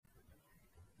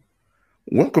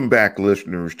Welcome back,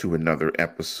 listeners, to another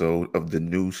episode of the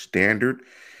New Standard.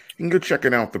 And you're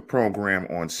checking out the program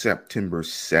on September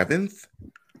 7th,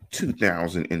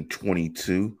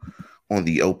 2022, on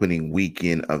the opening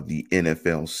weekend of the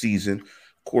NFL season.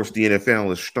 Of course, the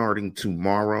NFL is starting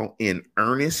tomorrow in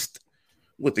earnest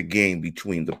with a game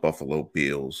between the Buffalo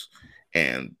Bills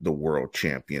and the world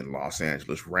champion Los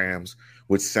Angeles Rams,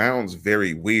 which sounds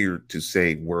very weird to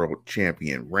say world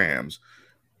champion Rams.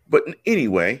 But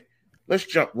anyway, let's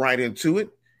jump right into it.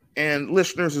 And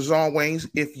listeners, as always,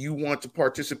 if you want to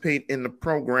participate in the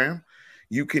program,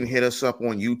 you can hit us up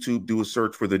on YouTube, do a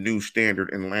search for the New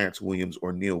Standard and Lance Williams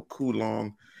or Neil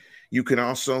Coulong. You can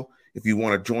also, if you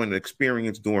want to join the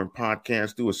experience during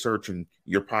podcasts, do a search in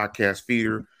your podcast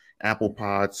feeder, Apple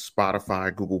Pods,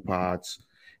 Spotify, Google Pods,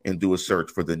 and do a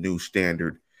search for the New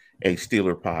Standard, a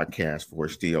Steeler podcast for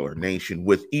Steeler Nation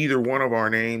with either one of our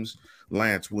names,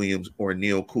 Lance Williams or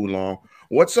Neil Coulong.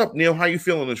 What's up, Neil? How you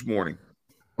feeling this morning?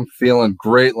 I'm feeling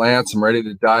great, Lance. I'm ready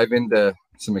to dive into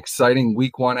some exciting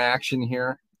week one action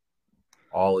here.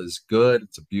 All is good.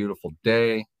 It's a beautiful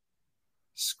day.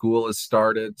 School has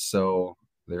started, so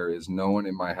there is no one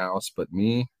in my house but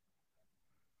me.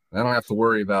 I don't have to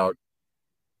worry about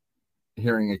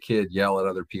hearing a kid yell at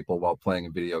other people while playing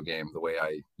a video game the way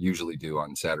I usually do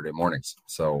on Saturday mornings.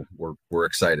 So we're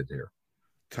excited here.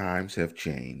 Times have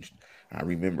changed. I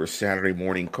remember Saturday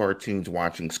morning cartoons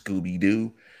watching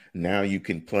Scooby-Doo. Now you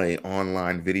can play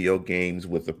online video games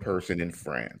with a person in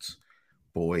France.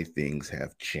 Boy, things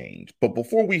have changed. But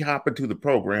before we hop into the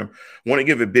program, I want to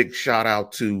give a big shout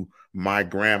out to my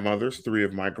grandmothers. Three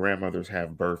of my grandmothers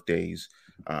have birthdays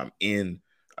in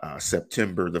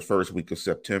September, the first week of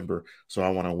September. So I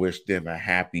want to wish them a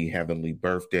happy heavenly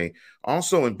birthday.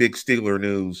 Also in big Steeler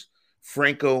news,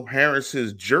 Franco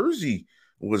Harris's jersey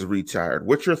was retired.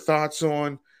 What's your thoughts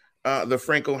on the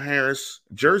Franco Harris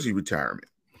jersey retirement?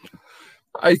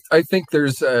 I think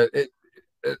there's an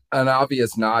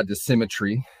obvious nod to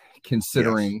symmetry,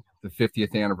 considering the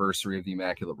 50th anniversary of the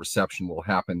Immaculate Reception will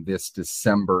happen this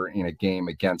December in a game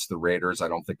against the Raiders. I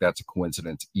don't think that's a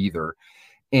coincidence either.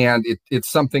 And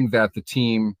it's something that the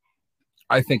team,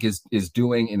 I think, is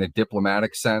doing in a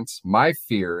diplomatic sense. My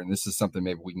fear, and this is something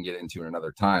maybe we can get into in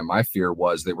another time, my fear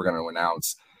was they were going to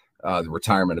announce the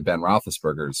retirement of Ben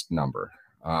Roethlisberger's number.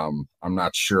 I'm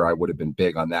not sure I would have been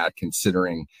big on that,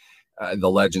 considering the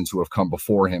legends who have come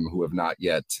before him who have not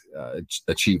yet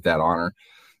achieved that honor.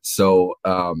 So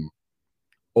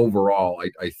overall,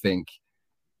 I think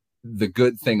the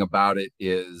good thing about it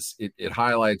is it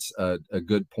highlights a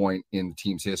good point in the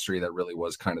team's history that really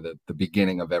was kind of the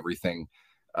beginning of everything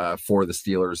for the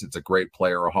Steelers. It's a great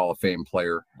player, a Hall of Fame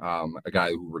player, a guy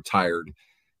who retired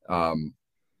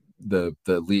the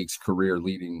league's career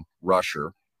leading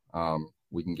rusher.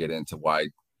 We can get into why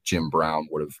Jim Brown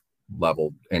would have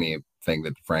leveled anything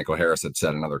that Franco Harris had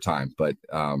said another time. But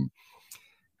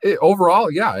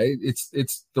overall, yeah,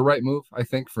 it's the right move, I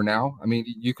think, for now. I mean,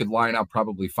 you could line up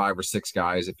probably 5 or 6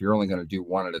 guys. If you're only going to do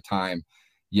one at a time,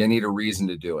 you need a reason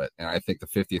to do it. And I think the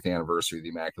 50th anniversary of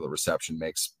the Immaculate Reception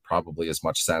makes probably as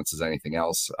much sense as anything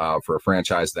else for a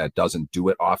franchise that doesn't do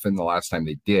it often. The last time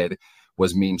they did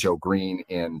was Mean Joe Green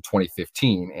in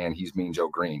 2015, and he's Mean Joe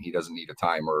Green. He doesn't need a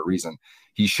time or a reason.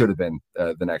 He should have been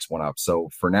the next one up. So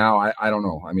for now, I don't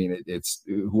know. I mean, it's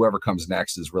whoever comes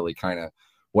next is really kind of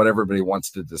what everybody wants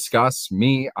to discuss.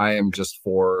 Me, I am just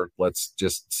for let's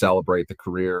just celebrate the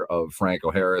career of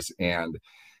Franco Harris and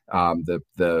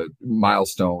the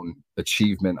milestone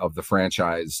achievement of the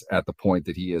franchise at the point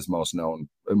that he is most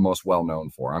well known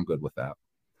for. I'm good with that.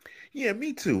 Yeah,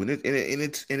 me too. And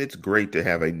it's great to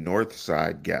have a North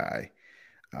Side guy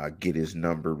get his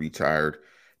number retired,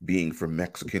 being from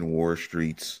Mexican War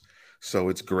Streets. So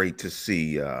it's great to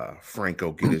see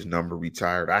Franco get his number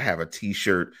retired. I have a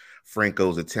T-shirt,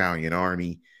 Franco's Italian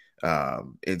Army.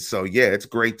 And so, yeah, it's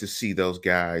great to see those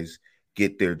guys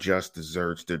get their just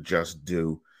desserts, their just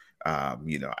due.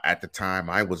 At the time,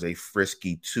 I was a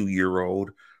frisky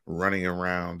 2-year-old running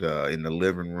around in the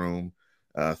living room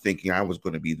thinking I was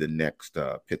going to be the next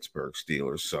Pittsburgh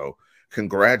Steelers. So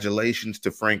congratulations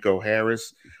to Franco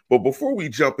Harris. But before we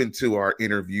jump into our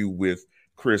interview with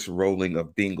Chris Rowling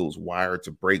of BengalsWire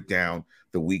to break down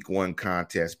the week one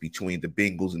contest between the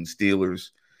Bengals and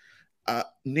Steelers,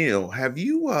 Neil, have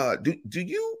you do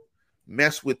you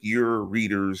mess with your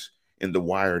readers in the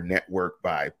Wire network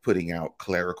by putting out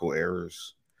clerical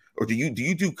errors? Or do you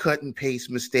do cut and paste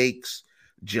mistakes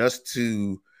just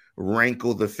to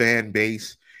rankle the fan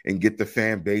base and get the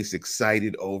fan base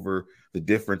excited over the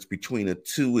difference between a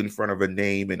 2 in front of a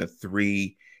name and a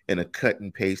 3 and a cut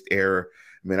and paste error?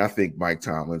 I mean, I think Mike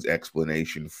Tomlin's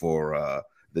explanation for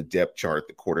the depth chart,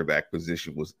 the quarterback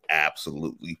position was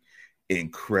absolutely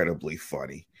incredibly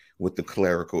funny. With the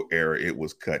clerical error, it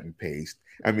was cut and paste.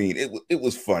 I mean, it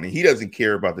was funny. He doesn't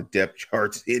care about the depth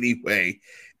charts anyway,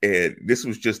 and this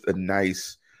was just a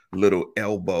nice little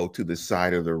elbow to the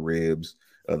side of the ribs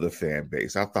of the fan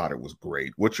base. I thought it was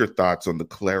great. What's your thoughts on the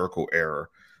clerical error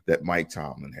that Mike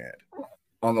Tomlin had?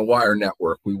 On the Wire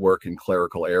Network, we work in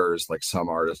clerical errors like some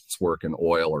artists work in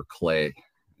oil or clay.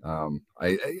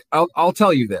 I'll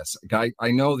tell you this, guy.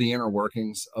 I know the inner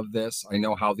workings of this. I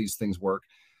know how these things work.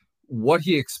 What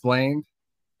he explained,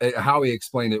 how he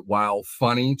explained it, while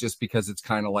funny, just because it's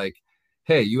kind of like,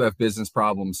 hey, you have business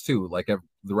problems too, like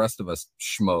the rest of us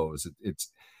schmoes.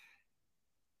 It's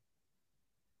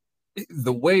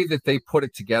the way that they put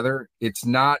it together. It's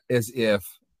not as if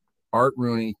Art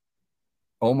Rooney,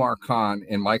 Omar Khan,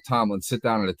 and Mike Tomlin sit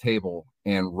down at a table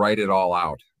and write it all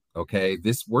out. Okay,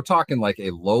 we're talking like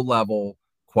a low-level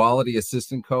quality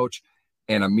assistant coach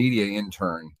and a media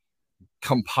intern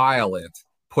compile it,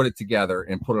 put it together,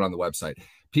 and put it on the website.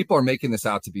 People are making this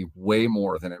out to be way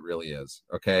more than it really is.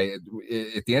 Okay,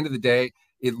 at the end of the day,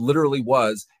 it literally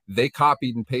was they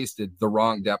copied and pasted the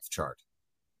wrong depth chart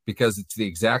because it's the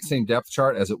exact same depth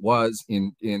chart as it was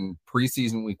in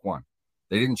preseason week 1.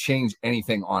 They didn't change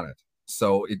anything on it.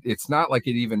 So it's not like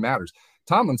it even matters.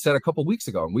 Tomlin said a couple weeks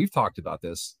ago, and we've talked about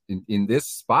this in this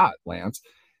spot, Lance,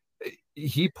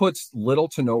 he puts little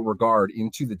to no regard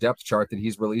into the depth chart that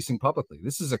he's releasing publicly.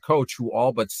 This is a coach who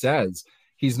all but says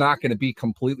he's not going to be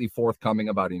completely forthcoming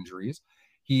about injuries.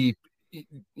 He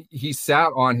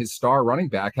sat on his star running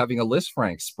back having a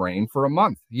Lisfranc sprain for a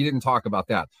month. He didn't talk about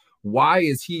that. Why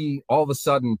is he all of a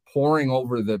sudden poring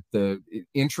over the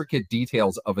intricate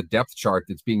details of a depth chart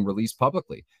that's being released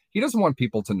publicly? He doesn't want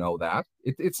people to know that.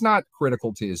 It's not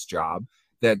critical to his job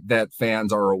that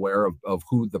fans are aware of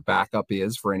who the backup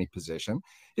is for any position.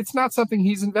 It's not something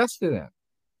he's invested in.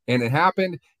 And it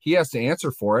happened. He has to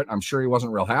answer for it. I'm sure he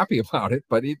wasn't real happy about it,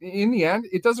 but in the end,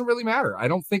 it doesn't really matter. I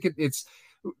don't think it's,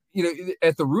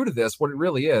 at the root of this, what it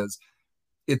really is,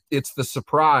 it's the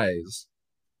surprise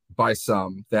by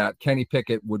some that Kenny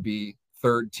Pickett would be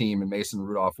third team and Mason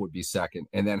Rudolph would be second,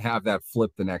 and then have that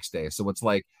flip the next day. So it's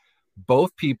like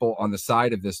both people on the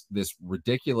side of this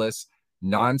ridiculous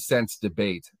nonsense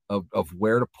debate of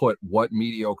where to put what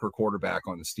mediocre quarterback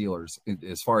on the Steelers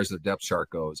as far as the depth chart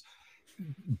goes.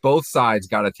 Both sides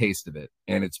got a taste of it,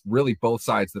 and it's really both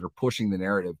sides that are pushing the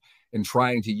narrative and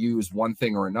trying to use one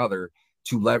thing or another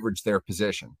to leverage their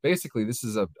position. Basically, this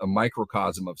is a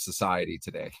microcosm of society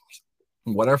today.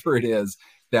 Whatever it is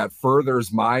that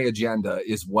furthers my agenda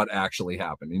is what actually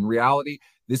happened. In reality,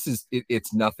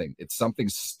 it's nothing. It's something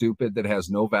stupid that has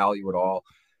no value at all.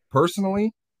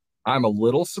 Personally, I'm a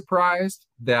little surprised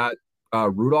that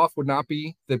Rudolph would not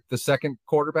be the second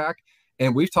quarterback.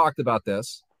 And we've talked about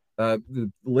this.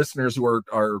 The listeners who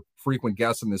are frequent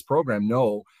guests in this program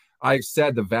know I've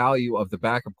said the value of the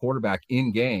backup quarterback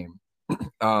in game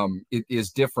it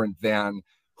is different than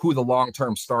who the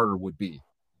long-term starter would be.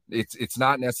 It's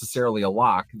not necessarily a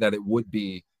lock that it would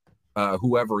be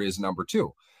whoever is number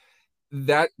 2.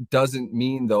 That doesn't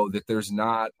mean, though, that there's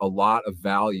not a lot of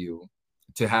value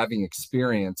to having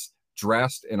experience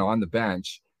dressed and on the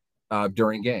bench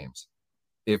during games.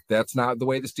 If that's not the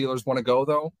way the Steelers want to go,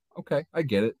 though, okay, I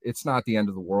get it. It's not the end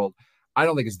of the world. I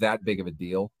don't think it's that big of a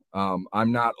deal.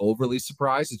 I'm not overly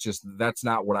surprised. It's just that's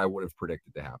not what I would have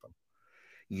predicted to happen.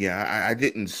 Yeah, I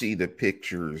didn't see the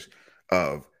pictures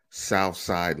of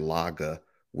Southside Laga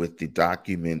with the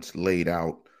documents laid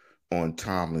out on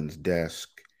Tomlin's desk.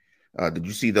 Did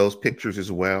you see those pictures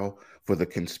as well for the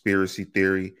conspiracy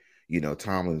theory?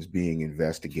 Tomlin's being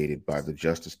investigated by the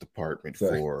Justice Department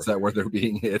for. Is that where they're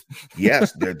being hid?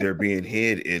 Yes, they're being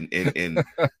hid in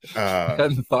I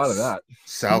hadn't thought of that.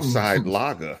 Southside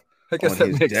Laga I guess on that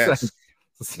his makes desk.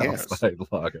 sense. Southside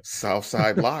Laga.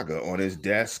 Southside Laga on his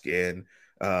desk, and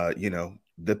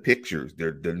the pictures,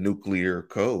 the nuclear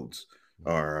codes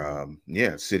are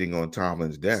sitting on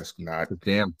Tomlin's desk. Not the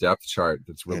damn depth chart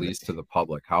that's released to the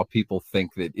public. How people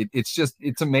think that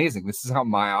it's amazing. This is how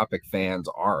myopic fans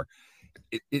are.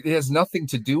 It has nothing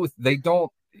to do with, they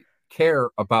don't care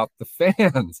about the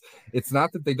fans. It's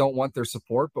not that they don't want their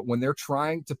support, but when they're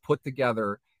trying to put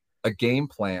together a game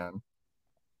plan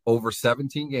over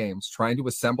 17 games, trying to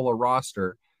assemble a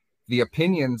roster, the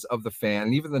opinions of the fan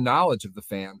and even the knowledge of the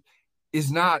fan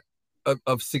is not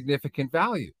of significant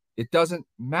value. It doesn't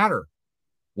matter.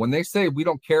 When they say we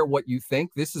don't care what you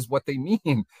think, this is what they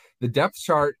mean. The depth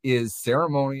chart is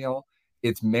ceremonial.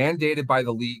 It's mandated by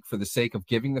the league for the sake of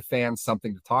giving the fans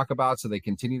something to talk about so they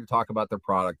continue to talk about their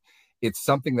product. It's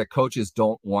something that coaches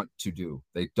don't want to do.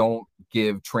 They don't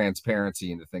give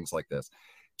transparency into things like this.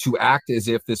 to act as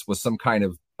if this was some kind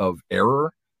of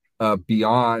error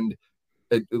beyond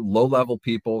low-level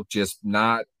people just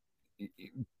not –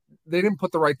 they didn't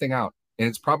put the right thing out. And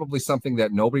it's probably something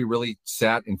that nobody really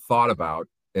sat and thought about.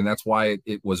 And that's why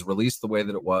it was released the way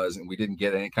that it was, and we didn't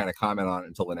get any kind of comment on it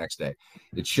until the next day.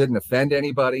 It shouldn't offend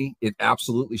anybody. It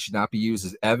absolutely should not be used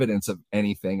as evidence of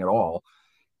anything at all.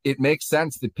 It makes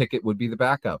sense that Pickett would be the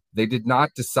backup. They did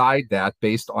not decide that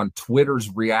based on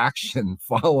Twitter's reaction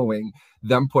following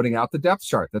them putting out the depth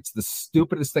chart. That's the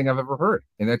stupidest thing I've ever heard.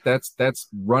 And that's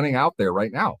running out there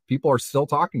right now. People are still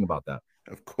talking about that.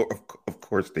 Of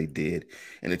course they did.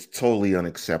 And it's totally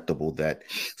unacceptable that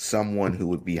someone who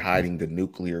would be hiding the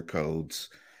nuclear codes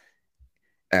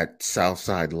at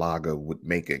Southside Laga would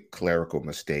make a clerical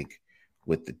mistake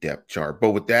with the depth chart.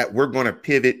 But with that, we're going to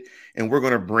pivot and we're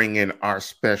going to bring in our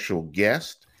special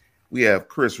guest. We have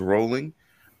Chris Rowling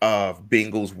of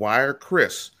BengalsWire.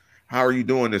 Chris, how are you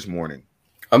doing this morning?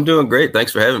 I'm doing great.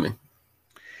 Thanks for having me.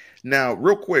 Now,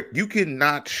 real quick, you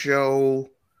cannot show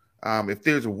if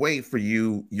there's a way for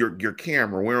your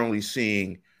camera. We're only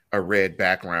seeing a red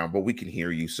background, but we can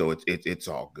hear you, so it's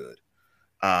all good.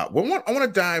 I want to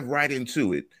dive right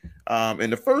into it.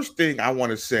 And the first thing I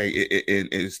want to say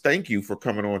is thank you for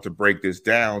coming on to break this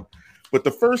down. But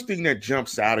the first thing that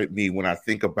jumps out at me when I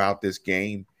think about this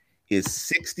game is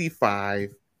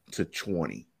 65-20,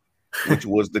 which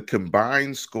was the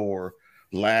combined score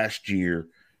last year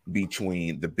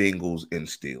between the Bengals and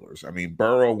Steelers. I mean,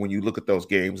 Burrow, when you look at those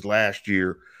games last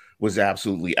year, was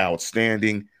absolutely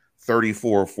outstanding.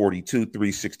 34-42,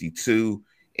 362,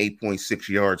 8.6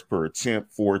 yards per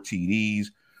attempt, 4 TDs,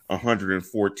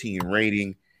 114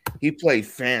 rating. He played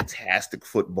fantastic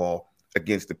football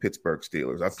against the Pittsburgh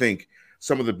Steelers. I think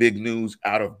some of the big news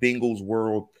out of Bengals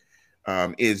world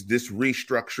is this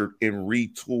restructured and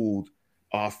retooled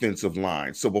offensive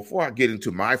line. So before I get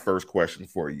into my first question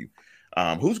for you,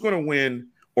 who's going to win,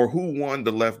 or who won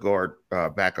the left guard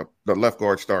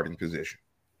starting position?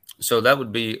 So that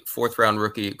would be 4th-round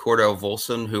rookie Cordell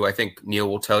Volson, who I think Neil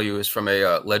will tell you is from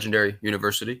a legendary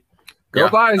university. Go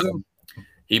Bison.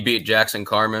 He beat Jackson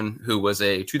Carman, who was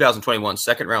a 2021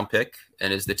 second-round pick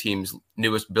and is the team's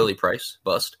newest Billy Price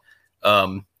bust.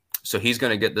 So he's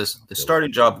going to get the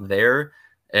starting job there,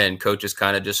 and coaches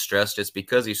kind of just stressed it's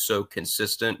because he's so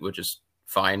consistent, which is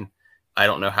fine. I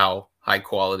don't know how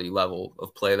high-quality level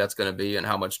of play that's going to be and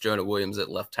how much Jonah Williams at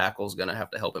left tackle is going to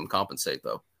have to help him compensate,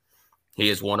 though. He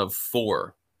is one of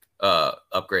 4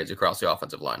 upgrades across the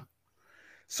offensive line.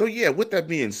 So, yeah, with that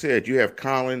being said, you have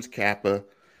Collins, Kappa,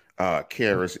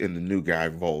 Karras, and the new guy,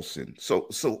 Volson. So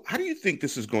how do you think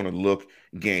this is going to look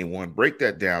game one? Break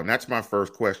that down. That's my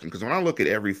first question, because when I look at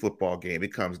every football game,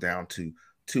 it comes down to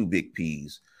 2 big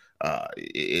P's.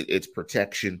 It's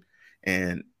protection,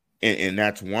 and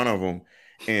that's one of them.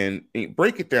 And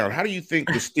break it down. How do you think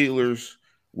the Steelers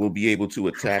will be able to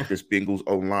attack this Bengals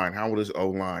O-line? How will this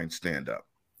O-line stand up?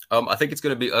 I think it's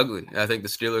going to be ugly. I think the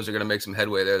Steelers are going to make some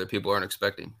headway there that people aren't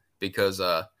expecting, because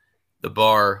the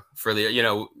bar for the,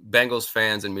 Bengals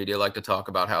fans and media like to talk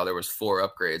about how there was 4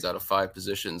 upgrades out of 5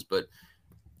 positions, but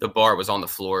the bar was on the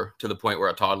floor to the point where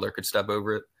a toddler could step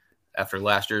over it after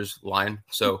last year's line.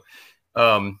 So,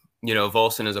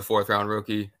 Volson is a 4th-round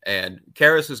rookie, and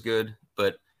Karras is good,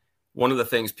 but one of the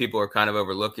things people are kind of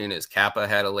overlooking is Kappa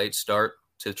had a late start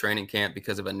to training camp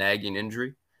because of a nagging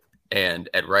injury. And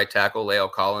at right tackle, La'el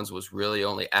Collins was really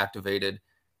only activated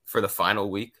for the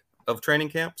final week of training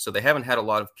camp. So they haven't had a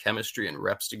lot of chemistry and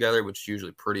reps together, which is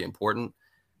usually pretty important.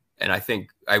 And I think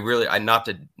not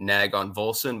to nag on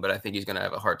Volson, but I think he's going to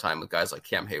have a hard time with guys like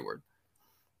Cam Hayward.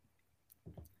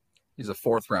 He's a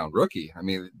 4th-round rookie. I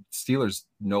mean, Steelers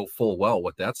know full well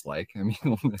what that's like. I mean,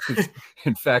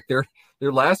 in fact, their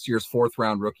last year's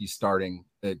 4th-round rookie starting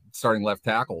left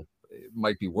tackle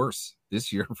might be worse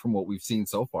this year from what we've seen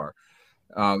so far.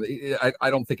 I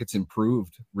don't think it's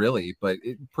improved really, but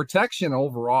protection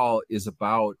overall is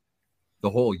about the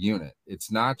whole unit.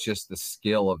 It's not just the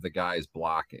skill of the guys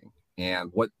blocking.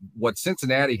 And what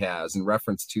Cincinnati has in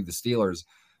reference to the Steelers,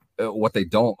 what they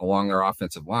don't along their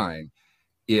offensive line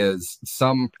is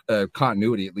some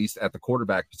continuity, at least at the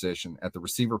quarterback position, at the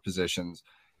receiver positions,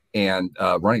 and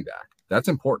running back. That's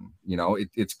important.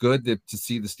 It's good to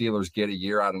see the Steelers get a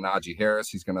year out of Najee Harris.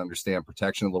 He's going to understand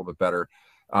protection a little bit better.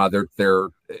 Their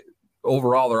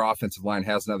overall, their offensive line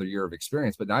has another year of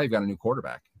experience, but now you've got a new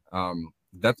quarterback.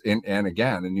 And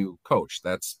again, a new coach.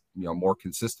 That's more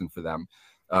consistent for them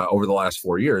over the last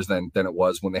 4 years than it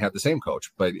was when they had the same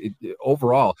coach. But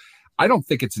overall, I don't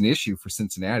think it's an issue for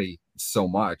Cincinnati so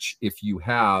much if you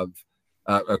have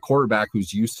a quarterback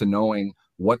who's used to knowing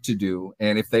what to do,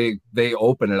 and if they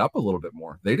open it up a little bit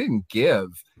more. They didn't give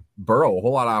Burrow a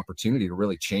whole lot of opportunity to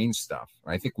really change stuff.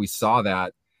 I think we saw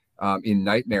that in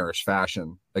nightmarish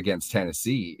fashion against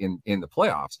Tennessee in the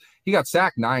playoffs. He got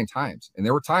sacked 9 times, and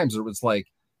there were times it was like,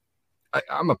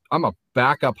 I'm a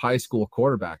backup high school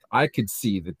quarterback. I could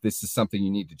see that this is something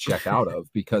you need to check out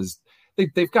of, because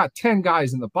they've got 10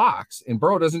 guys in the box and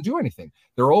Burrow doesn't do anything.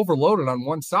 They're overloaded on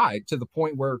one side to the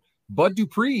point where Bud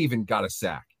Dupree even got a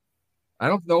sack. I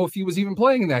don't know if he was even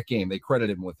playing in that game. They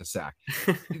credited him with a sack.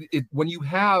 When you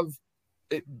have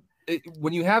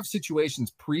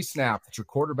situations pre-snap that your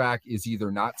quarterback is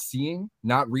either not seeing,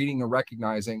 not reading or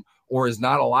recognizing, or is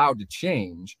not allowed to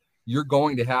change, you're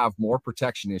going to have more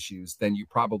protection issues than you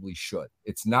probably should.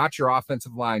 It's not your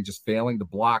offensive line just failing to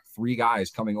block 3 guys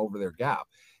coming over their gap.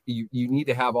 You need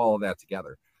to have all of that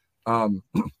together.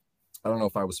 I don't know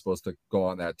if I was supposed to go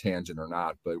on that tangent or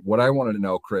not, but what I wanted to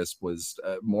know, Chris, was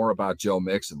more about Joe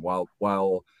Mixon.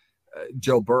 While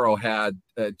Joe Burrow had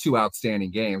 2 outstanding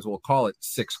games, we'll call it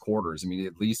 6 quarters. I mean,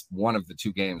 at least one of the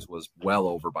 2 games was well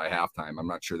over by halftime. I'm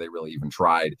not sure they really even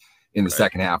tried in the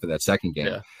second half of that second game.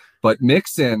 Yeah. But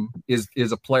Mixon is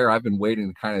a player I've been waiting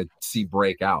to kind of see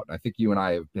break out. I think you and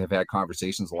I have had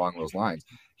conversations along those lines.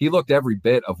 He looked every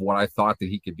bit of what I thought that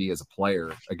he could be as a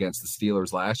player against the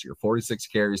Steelers last year. 46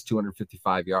 carries,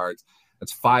 255 yards.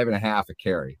 That's 5.5 a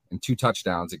carry and 2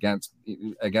 touchdowns against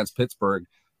Pittsburgh,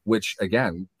 which,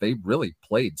 again, they really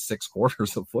played 6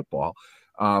 quarters of football.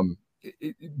 Do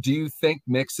you think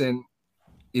Mixon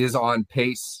is on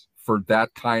pace for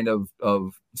that kind of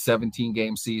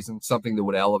 17-game season, something that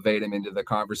would elevate him into the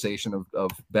conversation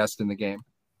of best in the game?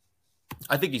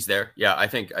 I think he's there. Yeah, I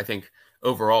think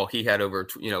overall he had over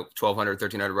 1,200,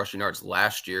 1,300 rushing yards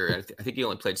last year, and I think he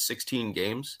only played 16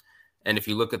 games. And if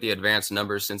you look at the advanced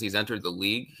numbers since he's entered the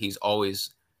league, he's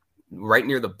always right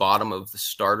near the bottom of the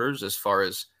starters as far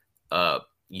as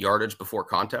yardage before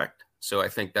contact. So I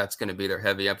think that's going to be their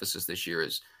heavy emphasis this year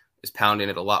is pounding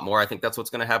it a lot more. I think that's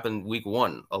what's going to happen week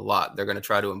 1 a lot. They're going to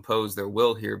try to impose their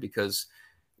will here, because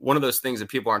one of those things that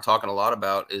people aren't talking a lot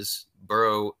about is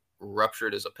Burrow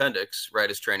ruptured his appendix right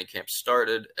as training camp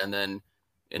started. And then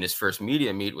in his first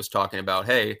media meet was talking about,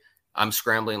 hey, I'm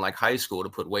scrambling like high school to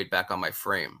put weight back on my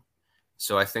frame.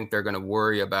 So I think they're going to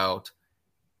worry about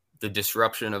the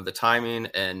disruption of the timing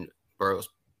and Burrow's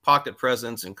pocket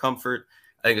presence and comfort.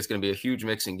 I think it's going to be a huge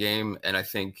mixing game. And I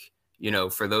think,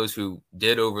 for those who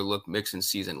did overlook Mixon's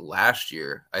season last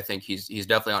year, I think he's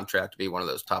definitely on track to be one of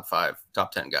those top 5,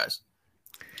 top 10 guys.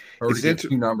 Or to get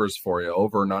 2 numbers for you,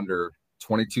 over and under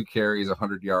 22 carries,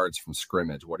 100 yards from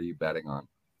scrimmage. What are you betting on?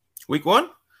 Week 1?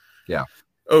 Yeah.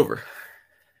 Over.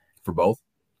 For both?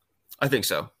 I think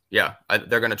so. Yeah.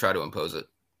 They're going to try to impose it.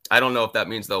 I don't know if that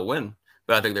means they'll win,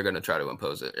 but I think they're going to try to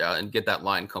impose it. Yeah, and get that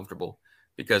line comfortable.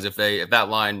 Because if that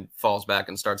line falls back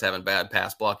and starts having bad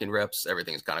pass blocking reps,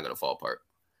 everything's kind of going to fall apart.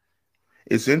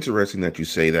 It's interesting that you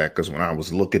say that, because when I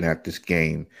was looking at this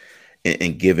game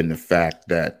and given the fact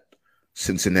that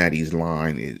Cincinnati's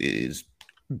line is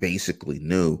basically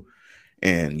new,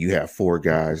 and you have 4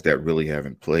 guys that really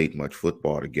haven't played much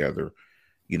football together,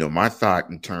 my thought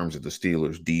in terms of the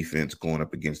Steelers defense going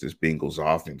up against this Bengals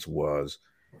offense was,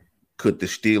 could the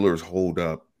Steelers hold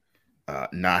up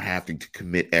not having to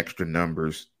commit extra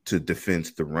numbers to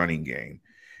defense the running game?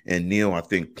 And Neil, I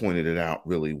think, pointed it out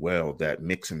really well that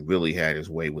Mixon really had his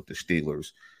way with the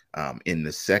Steelers in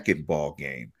the second ball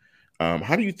game.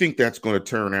 How do you think that's going to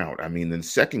turn out? I mean, in the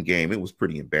second game, it was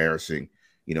pretty embarrassing,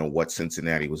 what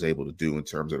Cincinnati was able to do in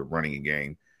terms of the running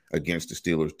game against the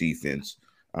Steelers defense.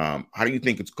 How do you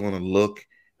think it's going to look?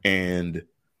 And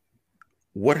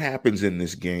what happens in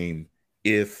this game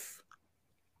if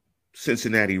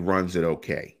Cincinnati runs it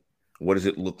okay? What does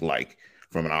it look like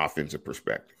from an offensive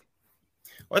perspective?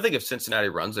 Well, I think if Cincinnati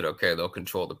runs it okay, they'll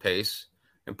control the pace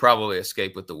and probably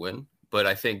escape with the win. But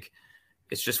I think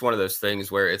it's just one of those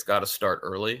things where it's got to start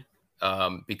early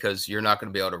because you're not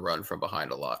going to be able to run from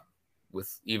behind a lot,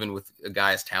 even with a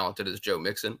guy as talented as Joe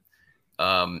Mixon.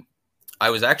 I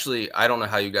don't know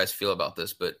how you guys feel about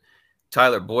this, but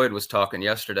Tyler Boyd was talking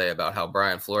yesterday about how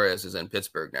Brian Flores is in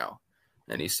Pittsburgh now.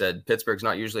 And he said Pittsburgh's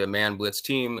not usually a man blitz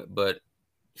team, but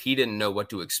he didn't know what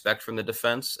to expect from the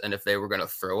defense and if they were going to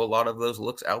throw a lot of those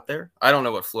looks out there. I don't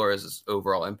know what Flores'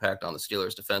 overall impact on the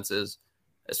Steelers' defense is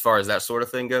as far as that sort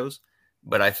of thing goes.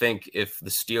 But I think if the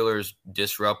Steelers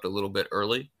disrupt a little bit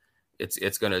early,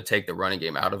 it's going to take the running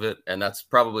game out of it. And that's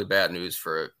probably bad news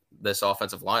for this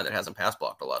offensive line that hasn't pass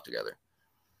blocked a lot together.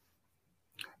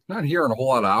 Not hearing a whole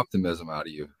lot of optimism out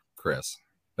of you, Chris.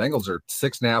 Bengals are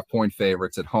 6.5-point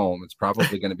favorites at home. It's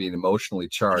probably going to be an emotionally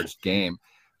charged game.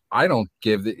 I don't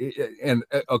give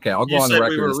okay, I'll go You on the said we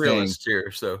record were as saying, realists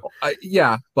here, so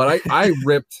but I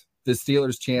ripped the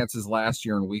Steelers' chances last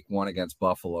year in week 1 against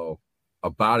Buffalo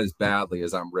about as badly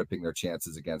as I'm ripping their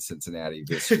chances against Cincinnati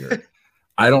this year.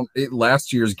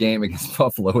 Last year's game against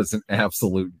Buffalo was an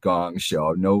absolute gong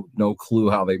show. No clue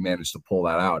how they managed to pull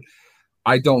that out.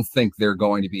 I don't think they're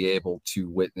going to be able to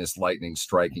witness lightning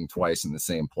striking twice in the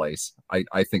same place.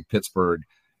 I think Pittsburgh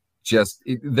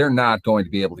they're not going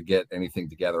to be able to get anything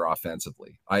together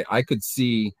offensively. I could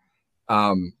see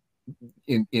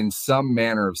in some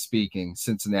manner of speaking,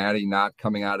 Cincinnati not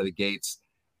coming out of the gates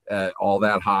all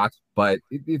that hot, but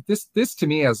this to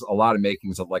me has a lot of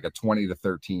makings of like a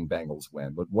 20-13 Bengals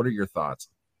win. But what are your thoughts?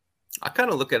 I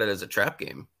kind of look at it as a trap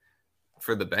game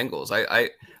for the Bengals.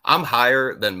 I'm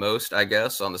higher than most, I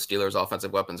guess, on the Steelers'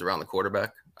 offensive weapons around the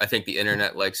quarterback. I think the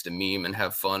internet likes to meme and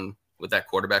have fun with that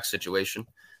quarterback situation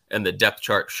and the depth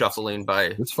chart shuffling by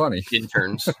it's funny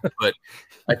interns. But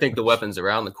I think the weapons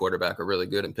around the quarterback are really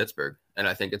good in Pittsburgh. And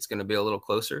I think it's going to be a little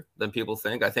closer than people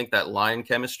think. I think that line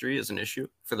chemistry is an issue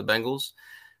for the Bengals.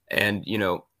 And,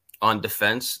 on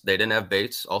defense, they didn't have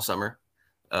Bates all summer.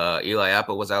 Eli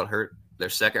Apple was out hurt. Their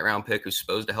second round pick, who's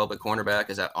supposed to help at cornerback,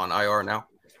 is on IR now.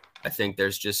 I think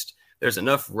there's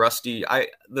enough rusty.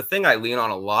 The thing I lean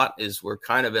on a lot is we're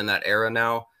kind of in that era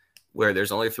now where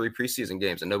there's only 3 preseason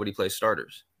games and nobody plays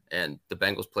starters. And the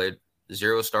Bengals played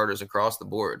 0 starters across the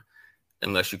board,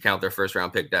 unless you count their first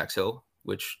round pick, Dax Hill,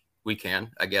 which we can,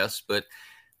 I guess. But,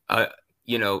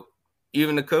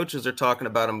 even the coaches are talking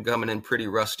about him coming in pretty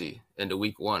rusty into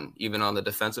week 1, even on the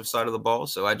defensive side of the ball.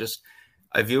 So I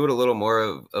view it a little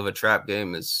more of a trap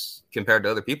game as compared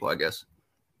to other people, I guess.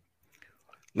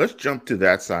 Let's jump to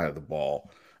that side of the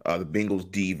ball, the Bengals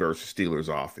D versus Steelers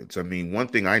offense. I mean, one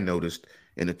thing I noticed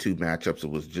in the 2 matchups, it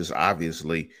was just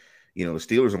obviously, the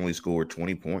Steelers only scored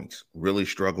 20 points, really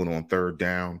struggled on third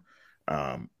down.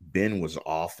 Ben was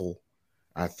awful.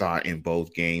 I thought in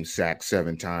both games, sacked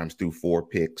 7 times, threw 4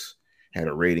 picks, had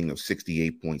a rating of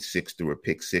 68.6 through a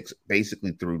pick 6,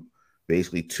 basically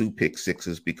 2 pick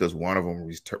 6s because one of them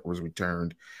was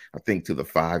returned, I think, to the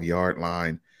 5-yard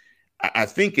line. I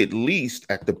think at least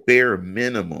at the bare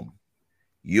minimum,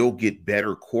 you'll get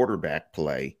better quarterback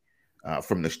play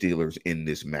from the Steelers in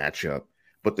this matchup.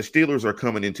 But the Steelers are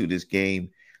coming into this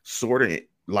game sort of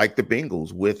like the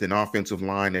Bengals with an offensive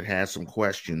line that has some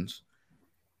questions.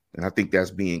 And I think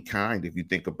that's being kind if you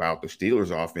think about the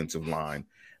Steelers' offensive line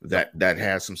that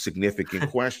has some significant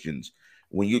questions.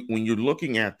 When you're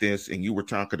looking at this and you were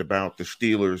talking about the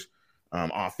Steelers'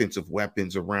 offensive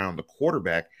weapons around the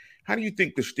quarterback, how do you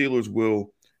think the Steelers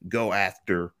will go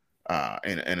after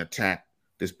and attack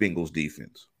this Bengals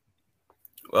defense?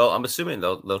 Well, I'm assuming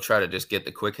they'll try to just get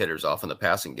the quick hitters off in the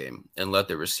passing game and let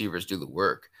the receivers do the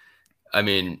work. I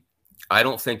mean, I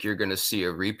don't think you're going to see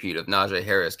a repeat of Najee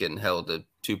Harris getting held to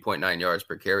 2.9 yards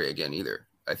per carry again either.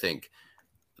 I think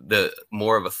the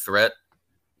more of a threat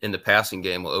in the passing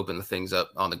game will open the things up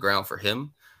on the ground for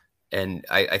him. And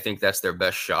I think that's their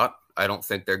best shot. I don't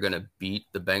think they're going to beat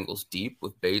the Bengals deep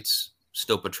with Bates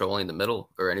still patrolling the middle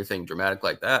or anything dramatic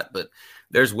like that. But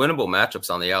there's winnable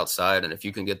matchups on the outside. And if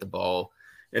you can get the ball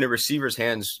in a receiver's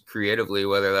hands creatively,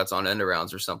 whether that's on end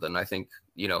arounds or something, I think,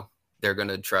 they're going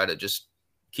to try to just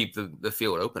keep the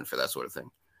field open for that sort of thing.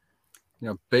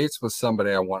 Bates was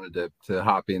somebody I wanted to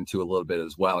hop into a little bit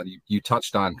as well. And you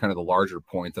touched on kind of the larger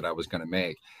point that I was going to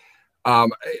make.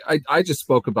 I just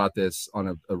spoke about this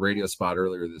on a radio spot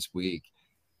earlier this week.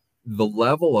 The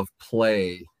level of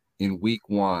play in week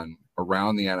 1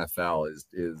 around the NFL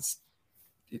is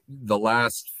the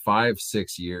last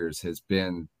 5-6 years has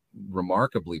been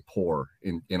remarkably poor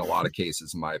in a lot of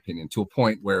cases, in my opinion, to a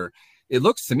point where it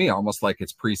looks to me almost like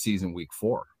it's preseason week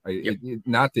 4. Yep.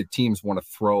 Not that teams want to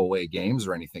throw away games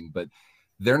or anything, but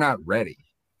they're not ready.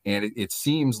 And it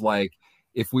seems like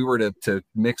if we were to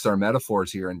mix our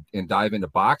metaphors here and dive into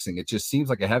boxing, it just seems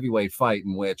like a heavyweight fight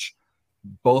in which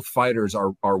both fighters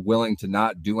are willing to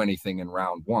not do anything in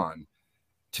round 1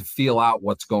 to feel out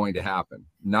what's going to happen.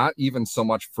 Not even so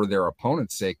much for their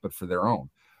opponent's sake, but for their own.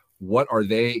 What are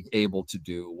they able to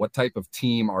do? What type of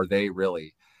team are they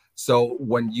really? So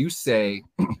when you say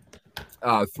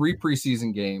 3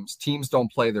 preseason games, teams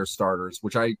don't play their starters,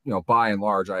 which by and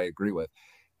large, I agree with.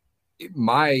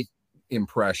 My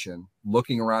impression,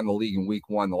 looking around the league in week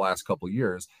 1 the last couple of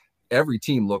years, every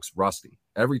team looks rusty.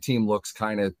 Every team looks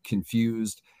kind of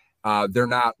confused. They're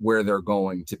not where they're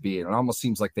going to be. And it almost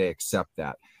seems like they accept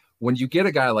that. When you get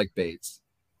a guy like Bates,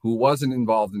 who wasn't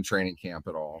involved in training camp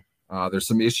at all, there's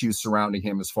some issues surrounding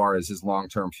him as far as his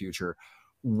long-term future.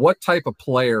 What type of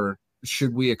player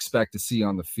should we expect to see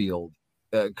on the field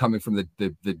coming from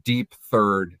the deep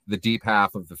third, the deep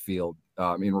half of the field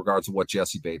in regards to what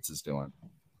Jesse Bates is doing.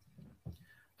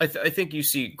 I think you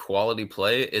see quality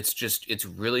play. It's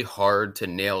really hard to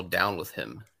nail down with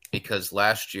him because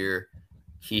last year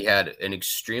he had an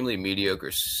extremely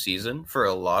mediocre season for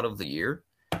a lot of the year.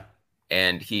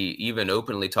 And he even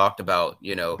openly talked about,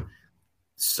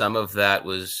 some of that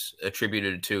was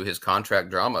attributed to his contract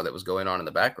drama that was going on in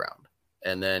the background.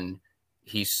 And then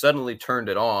he suddenly turned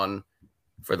it on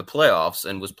for the playoffs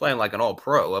and was playing like an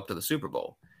all-pro up to the Super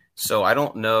Bowl. So I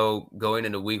don't know going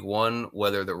into week one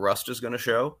whether the rust is going to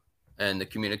show and the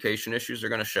communication issues are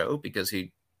going to show because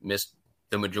he missed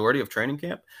the majority of training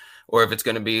camp, or if it's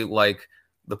going to be like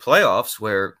the playoffs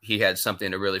where he had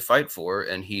something to really fight for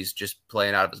and he's just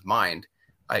playing out of his mind.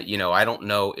 I don't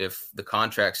know if the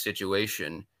contract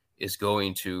situation is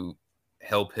going to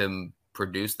help him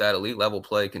produce that elite level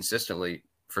play consistently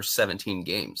for 17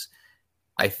 games.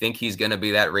 I think he's going to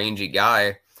be that rangy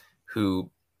guy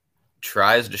who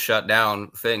tries to shut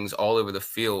down things all over the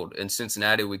field. In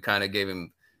Cincinnati, we kind of gave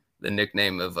him the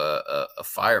nickname of a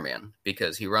fireman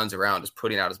because he runs around just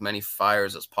putting out as many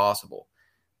fires as possible.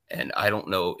 And I don't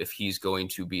know if he's going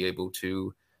to be able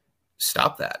to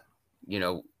stop that,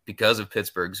 because of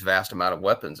Pittsburgh's vast amount of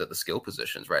weapons at the skill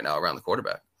positions right now around the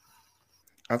quarterback.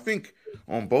 I think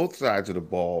on both sides of the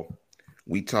ball,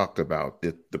 we talked about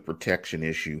the protection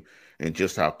issue and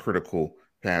just how critical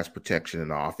pass protection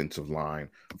and the offensive line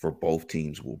for both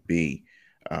teams will be.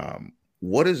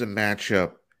 What is a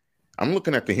matchup? I'm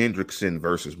looking at the Hendrickson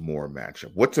versus Moore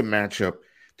matchup. What's a matchup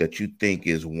that you think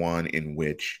is one in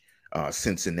which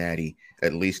Cincinnati,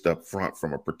 at least up front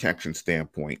from a protection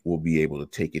standpoint, will be able to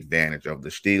take advantage of the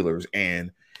Steelers?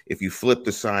 And if you flip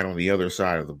the side on the other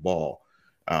side of the ball,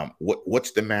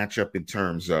 what's the matchup in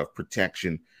terms of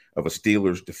protection of a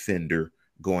Steelers defender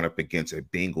going up against a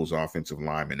Bengals offensive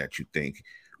lineman that you think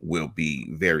will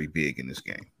be very big in this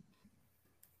game?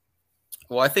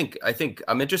 Well, I think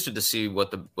I'm interested to see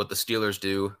what the Steelers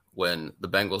do when the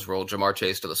Bengals roll Jamar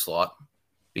Chase to the slot,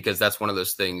 because that's one of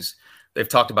those things. They've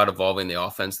talked about evolving the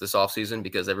offense this offseason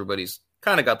because everybody's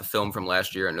kind of got the film from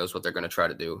last year and knows what they're going to try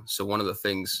to do. So one of the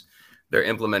things they're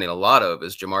implementing a lot of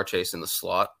is Jamar Chase in the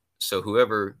slot. So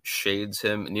whoever shades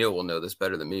him, Neil will know this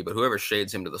better than me, but whoever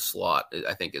shades him to the slot,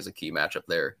 I think, is a key matchup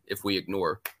there if we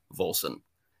ignore Volson.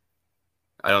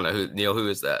 I don't know who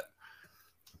is that?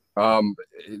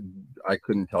 I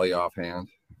couldn't tell you offhand.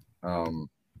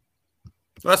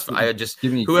 That's fine. I just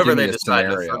whoever they decide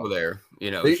to throw there,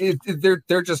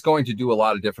 they're just going to do a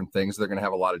lot of different things. They're going to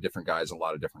have a lot of different guys in a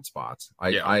lot of different spots.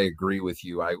 I agree with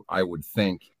you. I would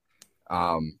think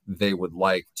they would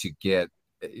like to get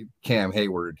Cam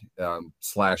Hayward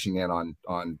slashing in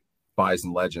on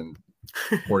Bison legend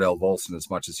Cordell Volson as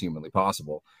much as humanly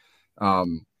possible. I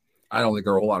don't think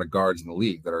there are a whole lot of guards in the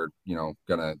league that are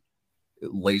going to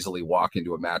lazily walk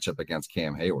into a matchup against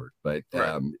Cam Hayward, but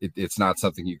it's not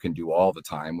something you can do all the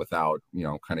time without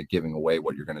kind of giving away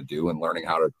what you're going to do and learning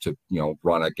how to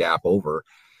run a gap over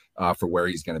for where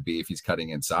he's going to be if he's cutting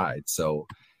inside. So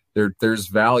there's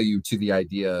value to the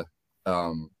idea.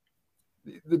 I'll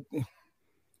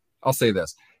say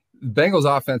this: Bengals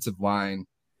offensive line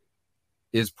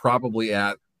is probably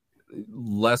at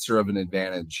lesser of an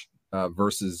advantage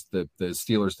versus the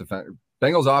Steelers defense.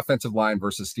 Bengals offensive line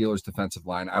versus Steelers defensive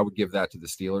line, I would give that to the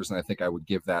Steelers, and I think I would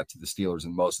give that to the Steelers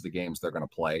in most of the games they're going to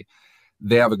play.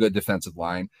 They have a good defensive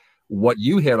line. What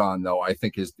you hit on, though, I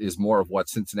think is more of what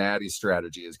Cincinnati's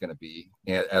strategy is going to be,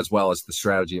 as well as the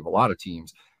strategy of a lot of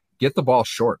teams. Get the ball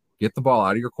short. Get the ball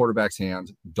out of your quarterback's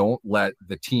hands. Don't let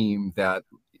the team that,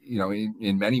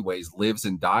 in many ways lives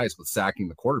and dies with sacking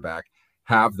the quarterback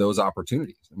have those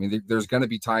opportunities. I mean, there's going to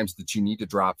be times that you need to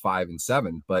drop 5 and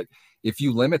 7, but if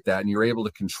you limit that and you're able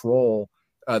to control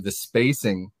the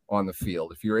spacing on the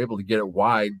field, if you're able to get it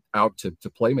wide out to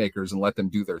playmakers and let them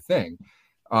do their thing,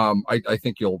 I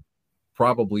think you'll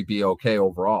probably be okay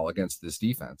overall against this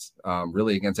defense,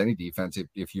 really against any defense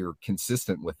if you're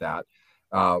consistent with that.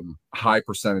 High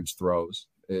percentage throws,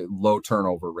 low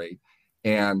turnover rate,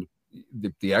 and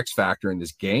the X factor in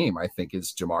this game, I think,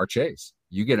 is Jamar Chase.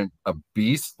 You get a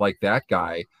beast like that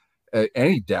guy,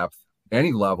 any depth,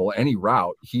 any level, any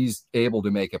route, he's able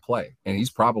to make a play, and he's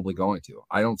probably going to.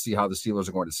 I don't see how the Steelers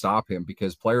are going to stop him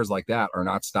because players like that are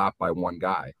not stopped by one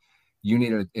guy. You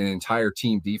need an entire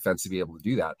team defense to be able to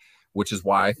do that, which is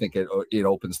why I think it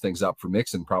opens things up for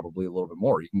Mixon probably a little bit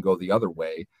more. You can go the other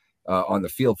way on the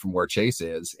field from where Chase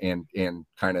is and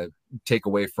kind of take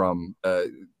away from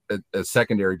a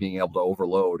secondary being able to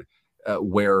overload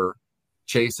where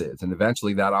Chase is. And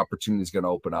eventually that opportunity is going to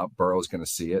open up. Burrow's going to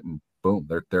see it, and boom,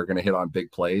 they're going to hit on big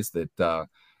plays that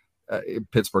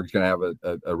Pittsburgh's going to have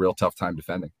a real tough time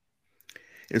defending.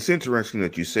 It's interesting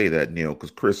that you say that, Neil,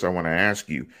 because Chris, I want to ask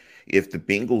you, if the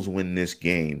Bengals win this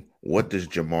game, what does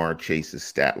Jamar Chase's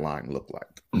stat line look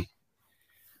like?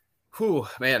 Whew,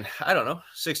 man, I don't know.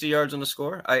 60 yards on the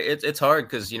score. It's hard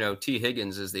because, T.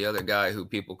 Higgins is the other guy who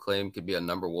people claim could be a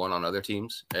number one on other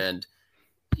teams, and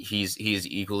he's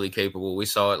equally capable. We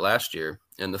saw it last year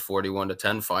in the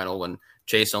 41-10 final when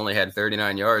Chase only had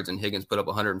 39 yards and Higgins put up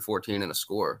 114 in a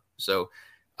score. So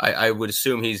I would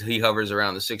assume he hovers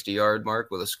around the 60-yard mark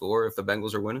with a score if the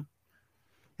Bengals are winning.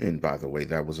 And by the way,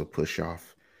 that was a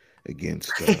push-off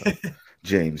against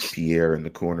James Pierre in the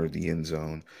corner of the end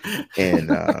zone.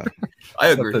 And I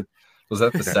agree. Was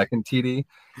that the second TD?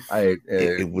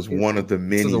 It was one of the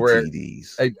many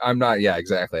TDs. I'm not. Yeah,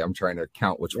 exactly. I'm trying to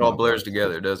count which one. It all blurs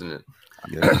together, doesn't it?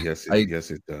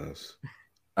 Yes, it does.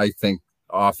 I think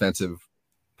offensive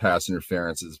pass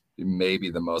interference is maybe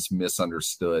the most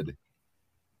misunderstood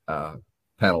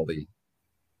penalty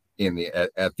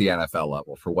at the NFL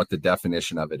level for what the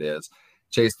definition of it is.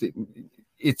 Chase, the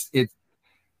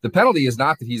penalty is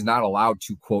not that he's not allowed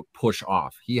to, quote, push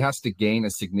off. He has to gain a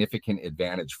significant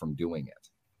advantage from doing it.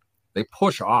 They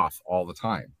push off all the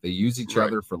time. They use each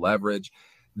other for leverage.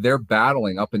 They're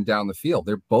battling up and down the field.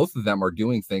 Both of them are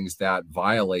doing things that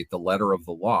violate the letter of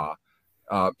the law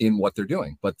in what they're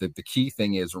doing. But the key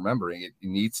thing is remembering it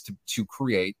needs to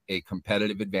create a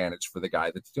competitive advantage for the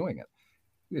guy that's doing it.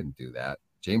 He didn't do that.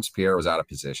 James Pierre was out of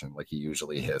position like he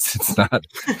usually is. It's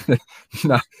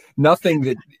nothing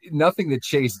that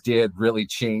Chase did really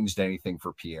changed anything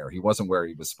for Pierre. He wasn't where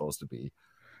he was supposed to be.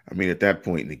 I mean, at that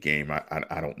point in the game,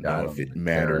 I don't know if it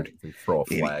mattered. Throw a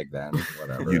flag then,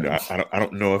 whatever. I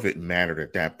don't know if it mattered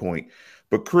at that point.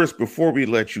 But Chris, before we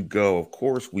let you go, of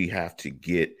course, we have to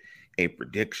get a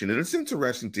prediction. And it's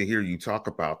interesting to hear you talk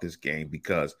about this game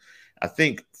because I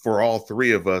think for all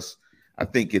three of us, I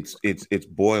think it's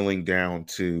boiling down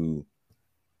to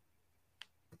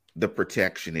the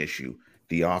protection issue,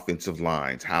 the offensive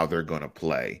lines, how they're going to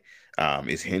play.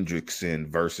 Is Hendrickson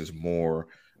versus Moore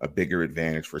a bigger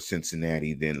advantage for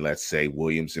Cincinnati than, let's say,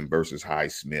 Williamson versus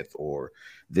Highsmith, or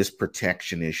this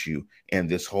protection issue and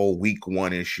this whole week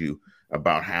one issue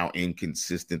about how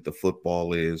inconsistent the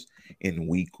football is in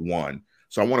week one?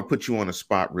 So I want to put you on a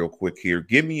spot real quick here.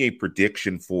 Give me a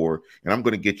prediction for, and I'm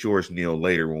going to get yours, Neil,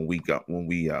 later when we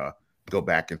go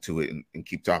back into it and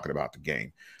keep talking about the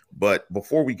game. But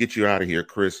before we get you out of here,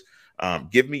 Chris,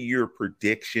 give me your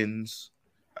predictions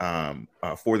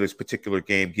for this particular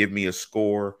game. Give me a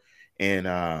score, and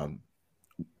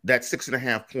that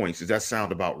 6.5 points. Does that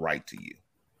sound about right to you?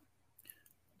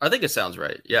 I think it sounds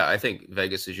right. Yeah, I think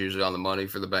Vegas is usually on the money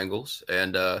for the Bengals,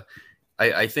 and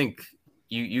I think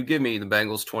you give me the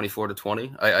Bengals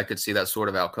 24-20. I could see that sort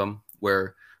of outcome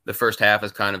where the first half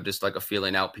is kind of just like a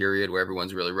feeling out period where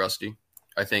everyone's really rusty.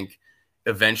 I think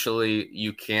eventually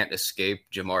you can't escape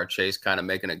Jamar Chase kind of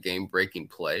making a game-breaking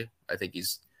play. I think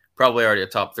he's probably already a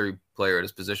top 3 player at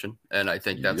his position, and I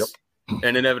think that's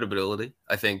an inevitability.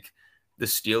 I think the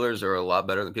Steelers are a lot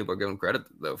better than people are giving credit,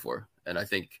 though, for. And I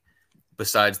think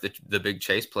besides the big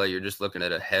Chase play, you're just looking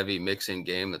at a heavy mixing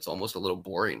game that's almost a little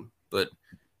boring. But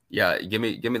yeah, give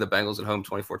me the Bengals at home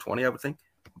 24-20, I would think.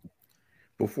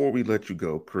 Before we let you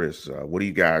go, Chris, what do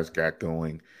you guys got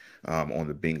going on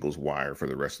the Bengals Wire for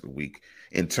the rest of the week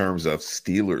in terms of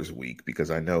Steelers week?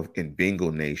 Because I know in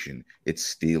Bengal Nation,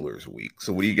 it's Steelers week.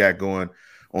 So what do you got going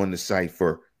on the site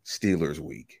for Steelers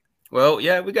week? Well,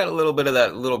 yeah, we got a little bit of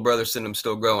that little brother syndrome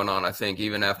still growing on, I think,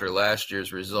 even after last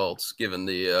year's results, given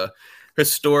the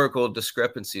historical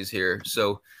discrepancies here.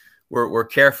 So we're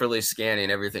carefully scanning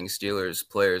everything Steelers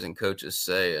players and coaches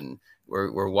say, and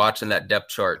we're watching that depth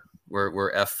chart.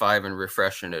 We're F5 and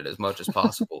refreshing it as much as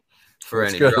possible for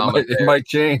any drama. It might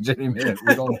change any minute.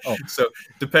 We don't know. So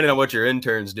depending on what your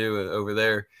interns do over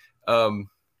there.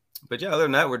 But yeah, other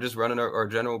than that, we're just running our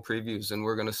general previews, and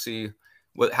we're going to see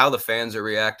how the fans are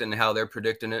reacting, how they're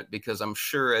predicting it, because I'm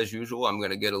sure, as usual, I'm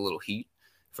going to get a little heat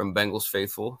from Bengals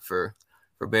faithful for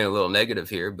being a little negative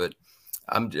here, but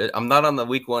I'm not on the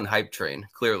week one hype train,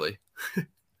 clearly.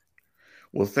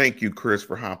 Well, thank you, Chris,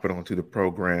 for hopping onto the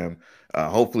program.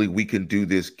 Hopefully we can do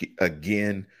this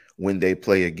again when they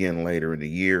play again later in the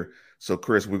year. So,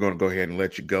 Chris, we're going to go ahead and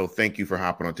let you go. Thank you for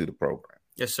hopping onto the program.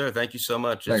 Yes, sir. Thank you so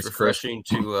much. Thanks, it's refreshing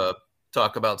to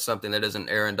talk about something that isn't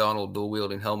Aaron Donald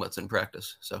dual-wielding helmets in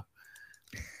practice. So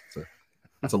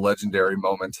it's a legendary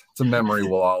moment. It's a memory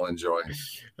we'll all enjoy.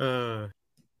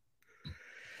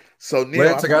 So, Neil,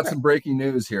 Lance, I got some breaking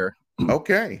news here.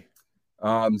 Okay.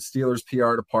 Steelers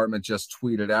PR department just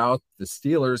tweeted out the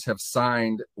Steelers have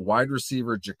signed wide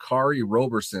receiver Jakari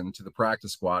Roberson to the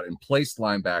practice squad and placed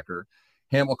linebacker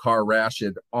Hamilcar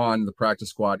Rashid on the practice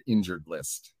squad injured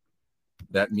list.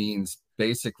 That means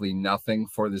basically nothing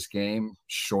for this game,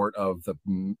 short of the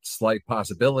slight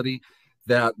possibility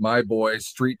that my boy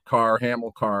Streetcar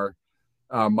Hamilcar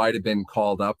might have been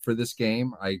called up for this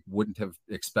game. I wouldn't have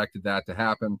expected that to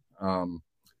happen,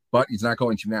 but he's not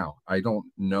going to now. I don't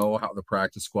know how the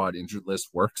practice squad injured list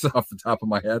works off the top of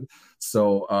my head.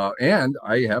 So, and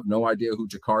I have no idea who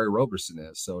Jakari Roberson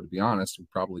is. So to be honest, we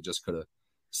probably just could have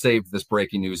saved this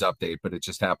breaking news update, but it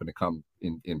just happened to come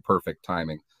in perfect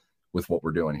timing with what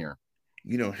we're doing here.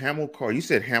 You know, Hamilcar, you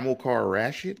said Hamilcar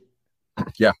Rashid?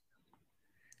 Yeah.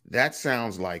 That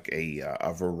sounds like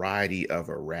a variety of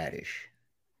a radish.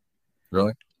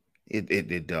 Really?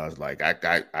 It does. Like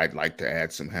I'd like to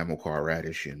add some Hamilcar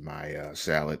radish in my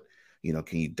salad. You know,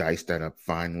 can you dice that up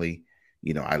finely?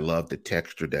 You know, I love the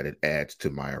texture that it adds to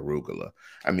my arugula.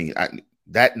 I mean,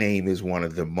 that name is one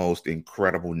of the most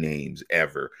incredible names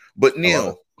ever. But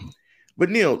Neil,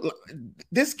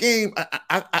 this game,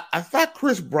 I thought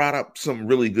Chris brought up some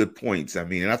really good points. I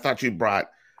mean, and I thought you brought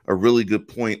a really good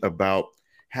point about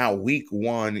how week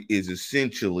 1 is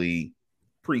essentially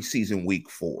preseason week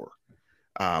 4.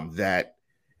 That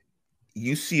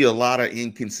you see a lot of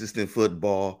inconsistent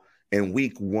football, and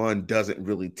week 1 doesn't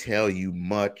really tell you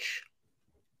much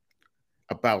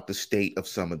about the state of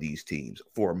some of these teams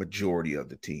for a majority of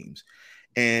the teams.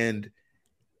 And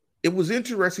it was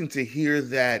interesting to hear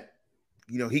that,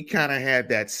 you know, he kind of had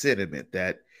that sentiment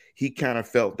that he kind of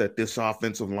felt that this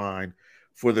offensive line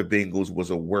for the Bengals was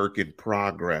a work in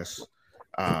progress,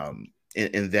 and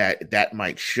that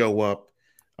might show up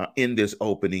in this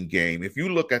opening game. If you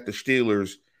look at the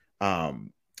Steelers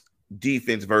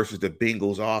defense versus the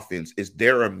Bengals offense, is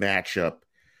there a matchup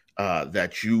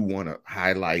that you want to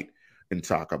highlight and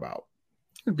talk about?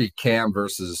 It'd be Cam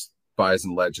versus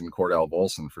Bison legend Cordell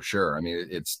Volson for sure. I mean,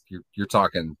 it's you're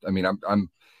talking. I mean, I'm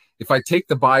if I take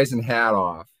the Bison hat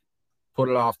off, put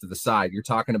it off to the side, you're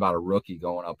talking about a rookie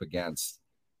going up against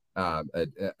an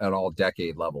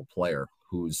all-decade level player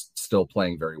who's still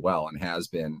playing very well and has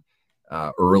been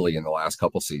early in the last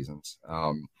couple seasons.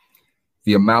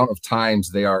 The amount of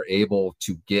times they are able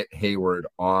to get Hayward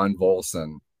on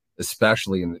Volson,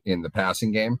 especially in the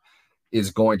passing game,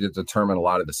 is going to determine a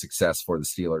lot of the success for the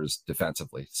Steelers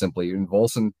defensively. Simply, in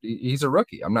Volson, he's a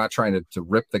rookie. I'm not trying to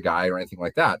rip the guy or anything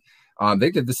like that.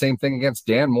 They did the same thing against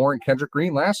Dan Moore and Kendrick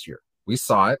Green last year. We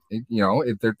saw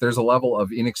it. There's a level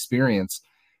of inexperience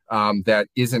that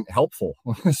isn't helpful,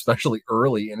 especially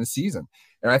early in a season.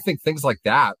 And I think things like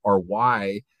that are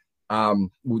why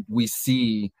we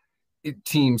see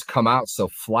teams come out so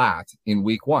flat in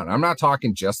week 1. I'm not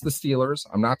talking just the Steelers.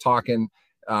 I'm not talking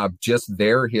just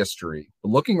their history. But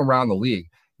looking around the league,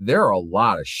 there are a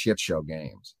lot of shit show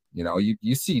games. You know,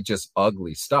 you see just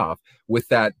ugly stuff with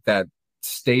that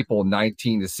staple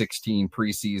 19-16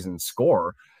 preseason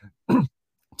score.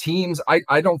 Teams,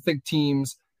 I don't think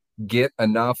teams get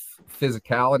enough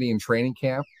physicality in training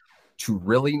camp to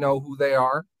really know who they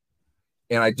are.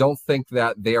 And I don't think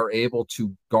that they are able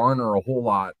to garner a whole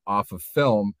lot off of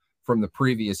film from the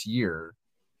previous year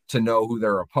to know who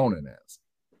their opponent is.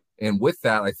 And with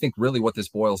that, I think really what this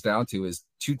boils down to is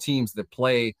two teams that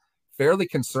play fairly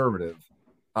conservative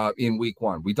in week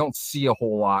 1. We don't see a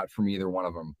whole lot from either one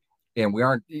of them. And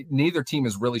neither team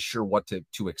is really sure what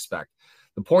to expect.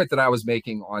 The point that I was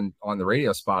making on the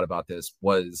radio spot about this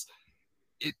was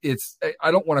I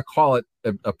don't want to call it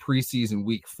a preseason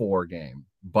week 4 game,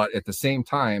 but at the same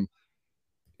time,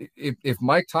 if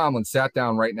Mike Tomlin sat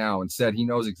down right now and said he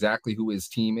knows exactly who his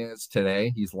team is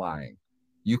today, he's lying.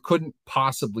 You couldn't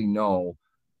possibly know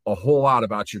a whole lot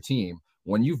about your team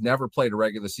when you've never played a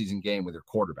regular season game with your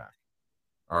quarterback.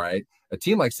 All right. A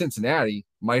team like Cincinnati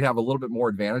might have a little bit more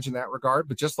advantage in that regard,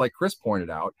 but just like Chris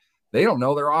pointed out, they don't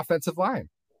know their offensive line.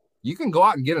 You can go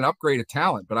out and get an upgrade of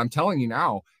talent, but I'm telling you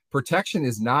now, protection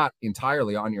is not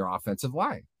entirely on your offensive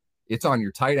line. It's on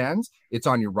your tight ends, it's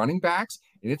on your running backs,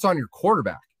 and it's on your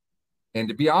quarterback. And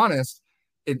to be honest,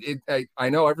 I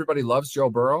know everybody loves Joe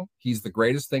Burrow. He's the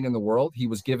greatest thing in the world. He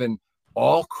was given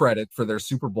all credit for their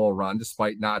Super Bowl run,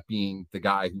 despite not being the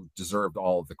guy who deserved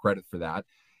all of the credit for that.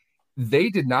 They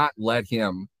did not let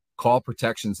him call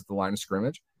protections at the line of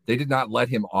scrimmage. They did not let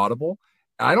him audible.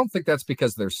 I don't think that's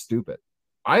because they're stupid.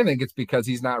 I think it's because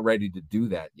he's not ready to do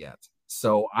that yet.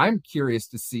 So I'm curious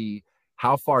to see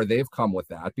how far they've come with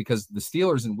that, because the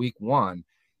Steelers in week 1,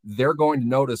 they're going to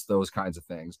notice those kinds of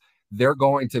things. They're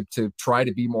going to try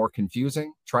to be more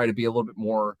confusing, try to be a little bit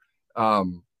more,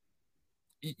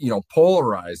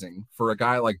 polarizing for a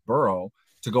guy like Burrow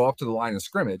to go up to the line of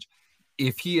scrimmage.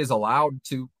 If he is allowed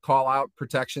to call out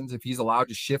protections, if he's allowed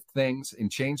to shift things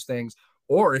and change things,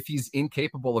 or if he's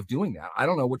incapable of doing that. I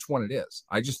don't know which one it is.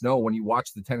 I just know when you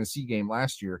watch the Tennessee game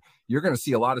last year, you're going to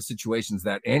see a lot of situations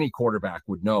that any quarterback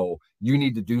would know you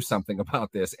need to do something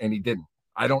about this, and he didn't.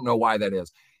 I don't know why that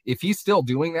is. If he's still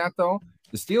doing that, though,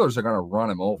 the Steelers are going to run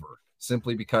him over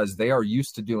simply because they are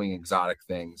used to doing exotic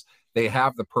things. They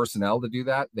have the personnel to do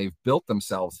that. They've built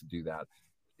themselves to do that.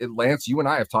 Lance, you and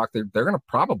I have talked. They're going to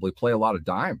probably play a lot of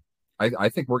dime. I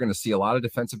think we're going to see a lot of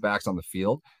defensive backs on the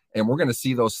field, and we're going to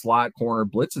see those slot corner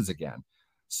blitzes again.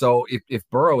 So if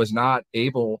Burrow is not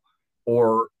able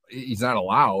or he's not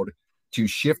allowed to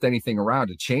shift anything around,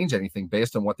 to change anything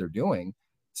based on what they're doing,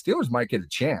 Steelers might get a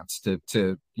chance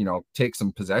to take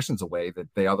some possessions away that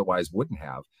they otherwise wouldn't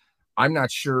have. I'm not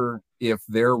sure if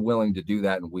they're willing to do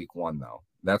that in week 1, though.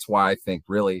 That's why I think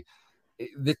really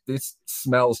this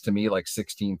smells to me like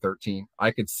 16-13. I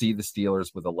could see the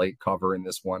Steelers with a late cover in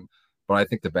this one, but I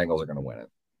think the Bengals are going to win it.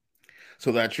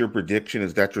 So that's your prediction?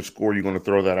 Is that your score? You're going to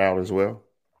throw that out as well?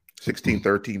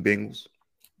 16-13 Bengals?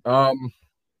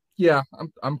 Yeah,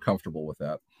 I'm comfortable with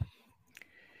that.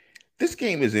 This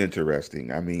game is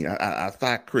interesting. I mean, I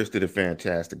thought Chris did a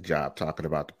fantastic job talking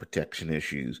about the protection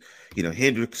issues.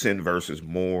 Hendrickson versus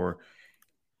Moore.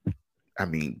 I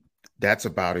mean, that's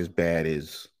about as bad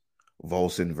as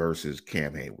Volson versus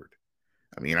Cam Hayward.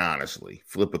 I mean, honestly,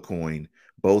 flip a coin.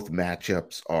 Both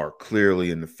matchups are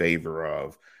clearly in the favor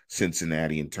of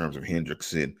Cincinnati in terms of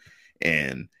Hendrickson,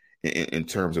 and in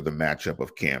terms of the matchup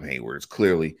of Cam Hayward. It's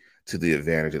clearly to the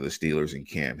advantage of the Steelers and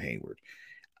Cam Hayward.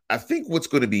 I think what's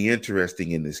going to be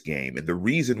interesting in this game, and the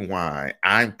reason why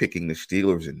I'm picking the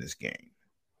Steelers in this game,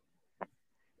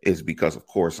 is because, of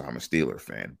course, I'm a Steeler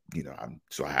fan.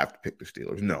 So I have to pick the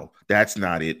Steelers. No, that's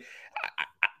not it.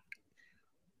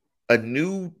 A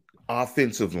new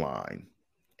offensive line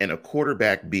and a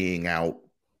quarterback being out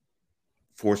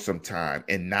for some time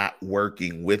and not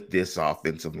working with this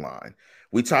offensive line.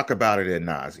 We talk about it ad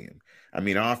nauseum. I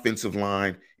mean, offensive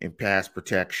line and pass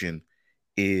protection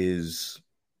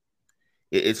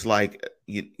it's like,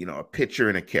 a pitcher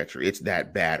and a catcher. It's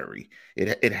that battery.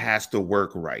 It has to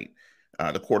work right.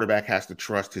 The quarterback has to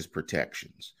trust his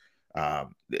protections.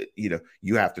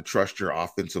 You have to trust your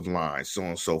offensive line, so on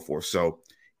and so forth. So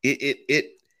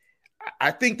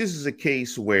I think this is a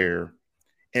case where,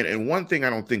 and one thing I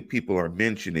don't think people are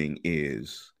mentioning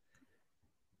is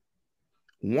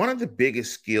one of the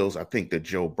biggest skills I think that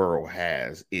Joe Burrow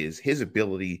has is his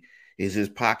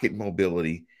pocket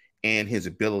mobility and his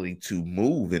ability to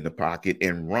move in the pocket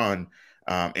and run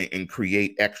and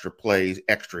create extra plays,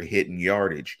 extra hit and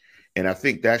yardage. And I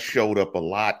think that showed up a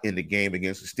lot in the game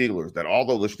against the Steelers, that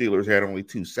although the Steelers had only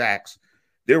 2 sacks,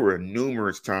 there were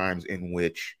numerous times in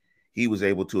which he was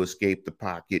able to escape the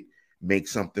pocket, make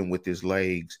something with his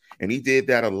legs. And he did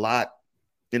that a lot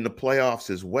in the playoffs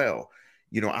as well.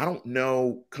 I don't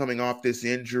know, coming off this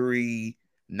injury,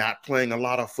 not playing a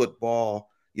lot of football,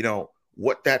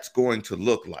 what that's going to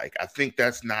look like. I think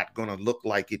that's not going to look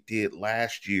like it did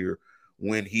last year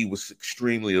when he was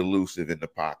extremely elusive in the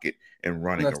pocket and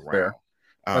running around. Fair.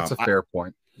 That's a fair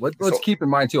point. Let's keep in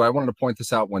mind, too, I wanted to point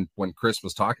this out when Chris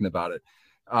was talking about it.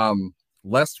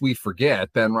 Lest we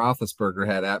forget, Ben Roethlisberger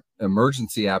had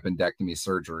emergency appendectomy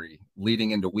surgery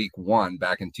leading into week 1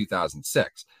 back in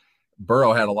 2006.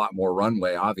 Burrow had a lot more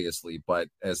runway, obviously, but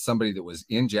as somebody that was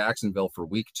in Jacksonville for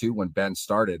week 2 when Ben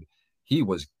started, he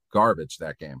was garbage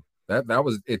that game. That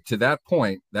was it. To that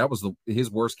point, that was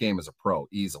his worst game as a pro,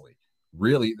 easily.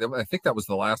 Really, I think that was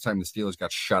the last time the Steelers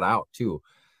got shut out too.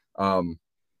 I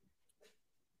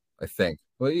think.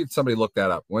 Well, somebody look that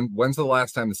up. When's the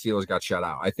last time the Steelers got shut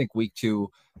out? I think week 2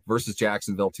 versus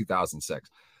Jacksonville, 2006.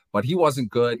 But he wasn't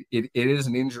good. It is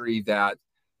an injury that,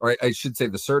 or I should say,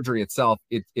 the surgery itself.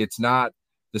 It's not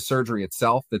the surgery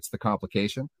itself that's the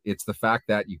complication. It's the fact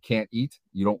that you can't eat,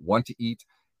 you don't want to eat,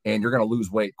 and you're going to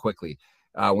lose weight quickly.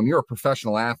 When you're a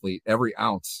professional athlete, every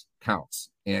ounce counts.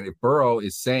 And if Burrow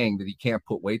is saying that he can't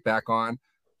put weight back on,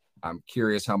 I'm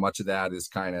curious how much of that is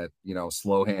kind of,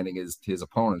 slow handing his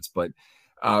opponents. But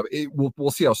we'll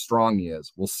see how strong he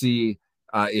is. We'll see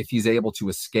if he's able to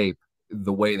escape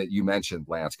the way that you mentioned,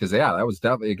 Lance. Because, that was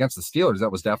definitely against the Steelers.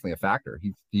 That was definitely a factor.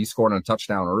 He scored on a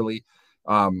touchdown early.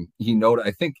 He noted,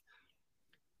 I think,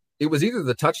 it was either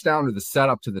the touchdown or the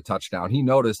setup to the touchdown. He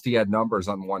noticed he had numbers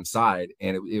on one side,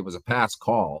 and it was a pass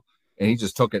call, and he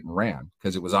just took it and ran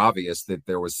because it was obvious that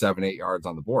there was 7-8 yards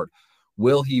on the board.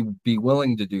 Will he be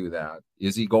willing to do that?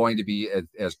 Is he going to be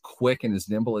as quick and as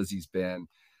nimble as he's been?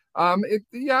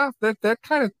 That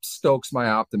kind of stokes my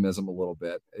optimism a little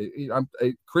bit.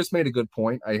 Chris made a good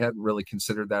point. I hadn't really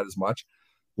considered that as much.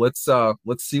 Let's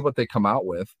see what they come out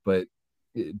with. But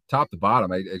top to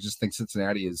bottom, I just think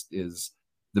Cincinnati is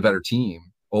the better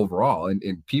team, overall.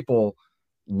 And people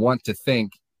want to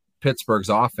think Pittsburgh's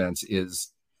offense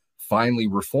is finally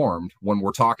reformed when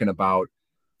we're talking about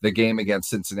the game against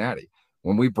Cincinnati.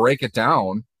 When we break it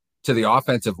down to the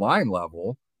offensive line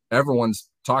level, everyone's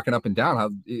talking up and down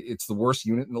how it's the worst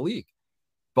unit in the league.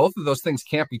 Both of those things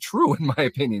can't be true, in my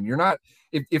opinion. You're not,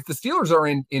 if the Steelers are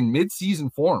in mid-season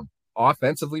form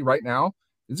offensively right now,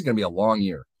 this is going to be a long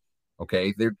year.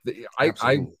 Okay.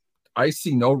 I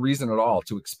see no reason at all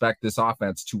to expect this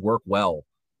offense to work well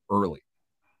early.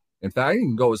 In fact, I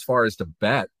can go as far as to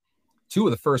bet 2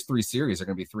 of the first 3 series are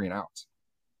going to be 3 and outs.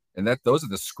 And those are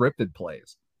the scripted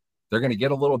plays. They're going to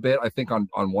get a little bit, I think, on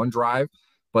one drive,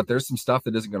 but there's some stuff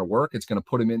that isn't going to work. It's going to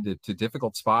put them into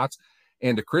difficult spots.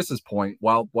 And to Chris's point,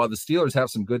 while the Steelers have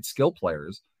some good skill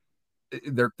players,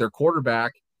 their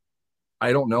quarterback,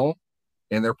 I don't know.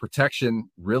 And their protection,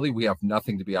 really, we have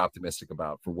nothing to be optimistic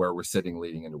about for where we're sitting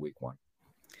leading into week 1.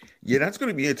 Yeah, that's going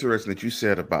to be interesting that you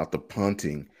said about the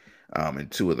punting in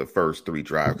 2 of the first 3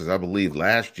 drives, because I believe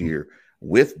last year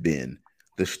with Ben,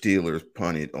 the Steelers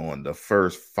punted on the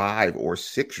first 5 or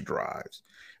 6 drives.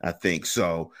 I think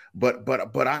so, but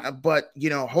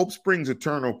hope springs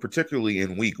eternal, particularly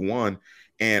in week 1.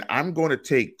 And I'm going to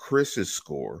take Chris's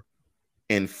score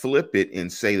and flip it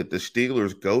and say that the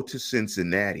Steelers go to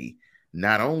Cincinnati.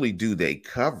 Not only do they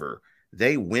cover,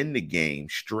 they win the game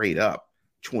straight up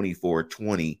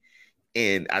 24-20.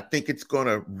 And I think it's going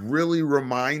to really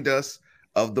remind us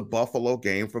of the Buffalo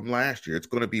game from last year. It's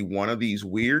going to be one of these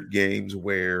weird games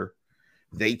where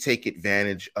they take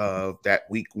advantage of that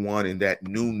week 1 and that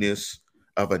newness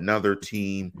of another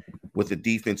team with a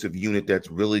defensive unit that's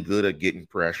really good at getting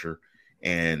pressure.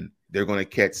 And they're going to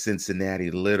catch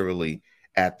Cincinnati literally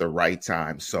at the right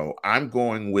time. So I'm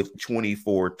going with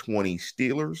 24-20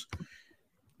 Steelers.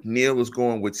 Neil is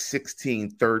going with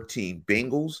 16-13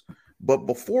 Bengals. But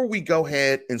before we go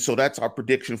ahead, and so that's our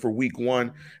prediction for week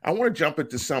 1, I want to jump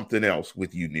into something else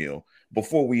with you, Neil.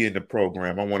 Before we end the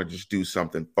program, I want to just do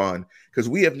something fun because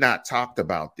we have not talked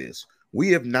about this. We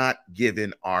have not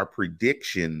given our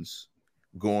predictions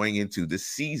going into the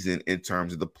season in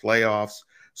terms of the playoffs,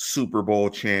 Super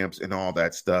Bowl champs, and all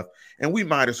that stuff. And we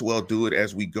might as well do it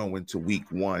as we go into week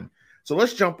 1. So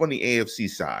let's jump on the AFC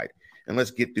side and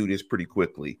let's get through this pretty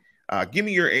quickly. Give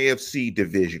me your AFC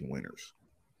division winners.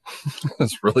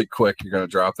 That's really quick. You're going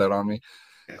to drop that on me.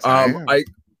 Yes,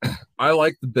 I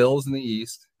like the Bills in the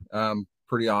East.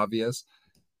 Pretty obvious.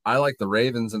 I like the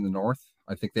Ravens in the North.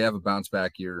 I think they have a bounce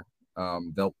back year.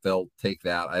 They'll take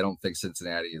that. I don't think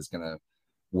Cincinnati is going to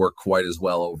work quite as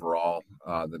well overall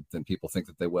than people think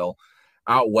that they will.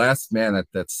 Out West, man,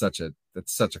 that's such a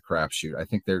crapshoot. I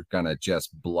think they're going to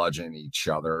just bludgeon each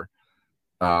other.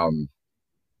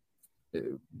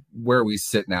 Where we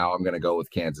sit now, I'm going to go with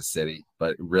Kansas City,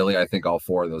 but really, I think all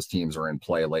 4 of those teams are in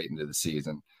play late into the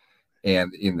season.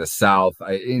 And in the South,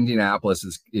 Indianapolis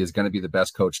is going to be the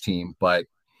best coach team, but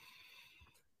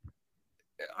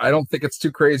I don't think it's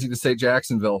too crazy to say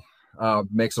Jacksonville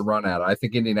makes a run at it. I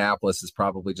think Indianapolis is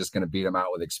probably just going to beat them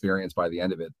out with experience by the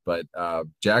end of it, but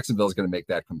Jacksonville is going to make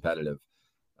that competitive.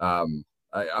 I'm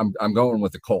going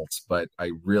with the Colts, but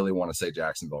I really want to say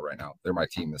Jacksonville right now. They're my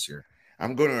team this year.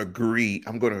 I'm going to agree.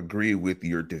 I'm going to agree with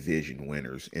your division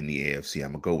winners in the AFC.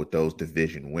 I'm going to go with those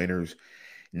division winners.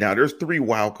 Now, there's 3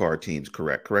 wild card teams,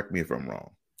 correct? Correct me if I'm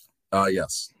wrong.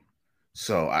 Yes.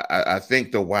 So I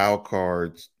think the wild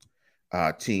cards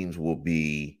teams will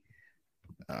be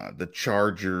the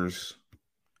Chargers,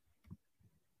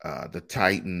 the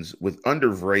Titans. With under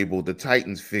Vrabel, the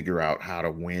Titans figure out how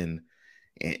to win,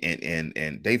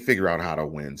 and they figure out how to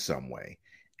win some way.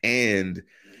 And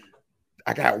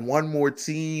I got one more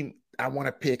team I want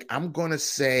to pick. I'm going to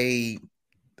say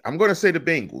the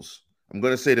Bengals.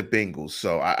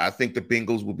 So I think the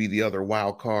Bengals will be the other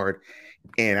wild card.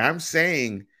 And I'm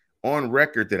saying on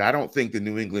record that I don't think the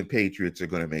New England Patriots are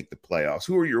going to make the playoffs.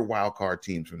 Who are your wild card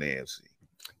teams from the AFC?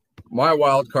 My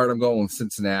wild card, I'm going with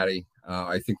Cincinnati.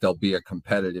 I think they'll be a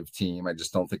competitive team. I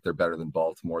just don't think they're better than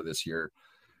Baltimore this year.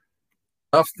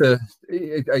 I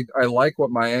like what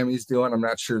Miami's doing. I'm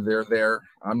not sure they're there.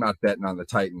 I'm not betting on the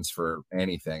Titans for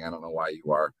anything. I don't know why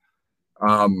you are.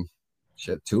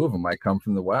 2 of them might come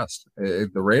from the West. The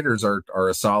Raiders are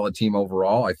a solid team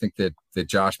overall. I think that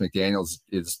Josh McDaniels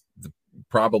is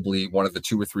probably one of the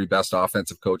 2 or 3 best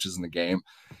offensive coaches in the game.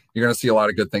 You're going to see a lot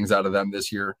of good things out of them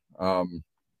this year.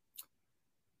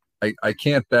 I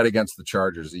can't bet against the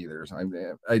Chargers either.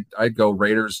 I'd go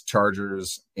Raiders,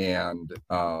 Chargers, and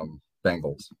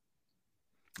Bengals.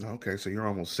 Okay, so you're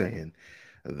almost saying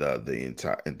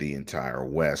the entire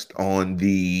West. On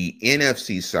the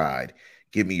NFC side,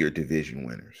 give me your division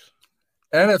winners.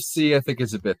 NFC, I think,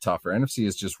 is a bit tougher. NFC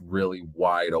is just really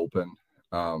wide open.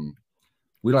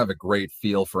 We don't have a great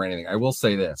feel for anything. I will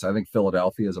say this. I think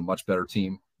Philadelphia is a much better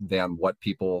team than what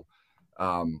people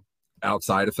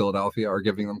outside of Philadelphia are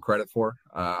giving them credit for.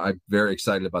 I'm very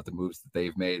excited about the moves that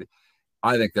they've made.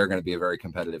 I think they're going to be a very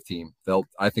competitive team.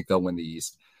 I think they'll win the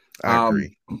East. I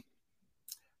agree.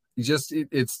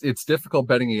 It's difficult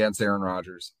betting against Aaron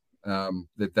Rodgers.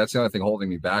 That's the only thing holding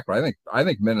me back. But I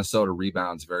think Minnesota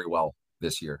rebounds very well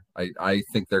this year. I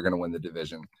think they're going to win the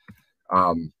division,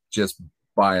 just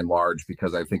by and large,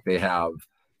 because I think they have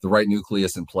the right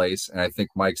nucleus in place, and I think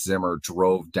Mike Zimmer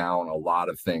drove down a lot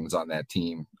of things on that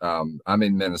team. I'm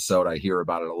in Minnesota. I hear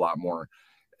about it a lot more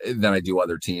than I do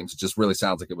other teams. It just really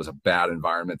sounds like it was a bad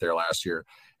environment there last year,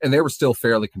 and they were still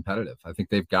fairly competitive. I think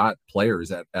they've got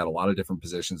players at a lot of different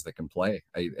positions that can play.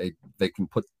 They can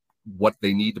put what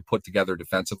they need to put together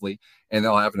defensively, and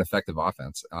they'll have an effective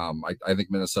offense. I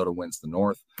think Minnesota wins the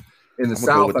North. In the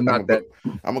South, I'm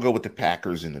gonna go with the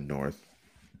Packers in the North.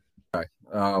 Okay.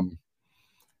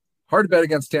 Hard to bet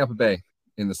against Tampa Bay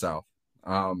in the South.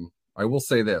 I will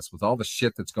say this, with all the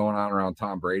shit that's going on around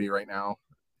Tom Brady right now,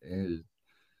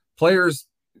 players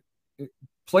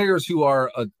who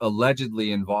are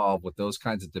allegedly involved with those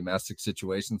kinds of domestic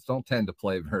situations don't tend to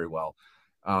play very well.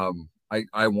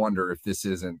 I wonder if this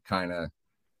isn't kind of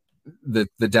the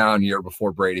down year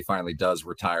before Brady finally does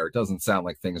retire. It doesn't sound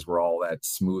like things were all that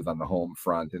smooth on the home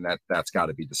front, and that's got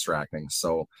to be distracting.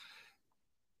 So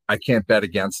I can't bet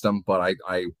against them, but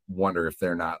I wonder if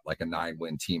they're not like a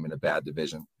 9-win team in a bad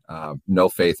division. No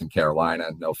faith in Carolina,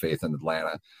 no faith in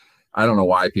Atlanta. I don't know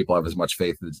why people have as much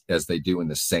faith as they do in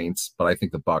the Saints, but I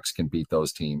think the Bucs can beat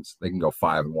those teams. They can go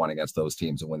 5-1 against those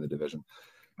teams and win the division.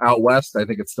 Out west, I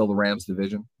think it's still the Rams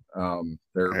division.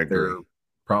 They're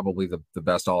probably the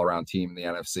best all-around team in the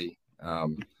NFC.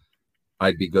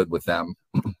 I'd be good with them.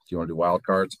 Do you want to do wild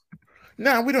cards?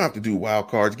 No, we don't have to do wild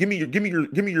cards. Give me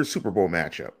your Super Bowl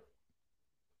matchup.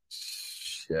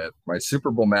 Shit, my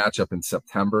Super Bowl matchup in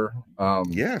September.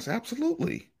 Yes,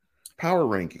 absolutely. Power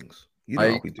rankings. You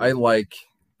know I like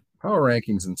power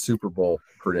rankings and Super Bowl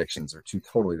predictions are two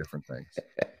totally different things.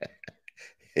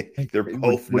 They're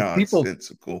both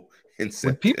nonsensical.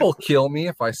 Would people kill me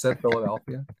if I said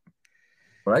Philadelphia?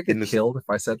 Would I get killed if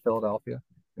I said Philadelphia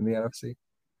in the NFC?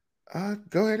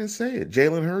 Go ahead and say it.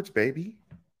 Jalen Hurts, baby.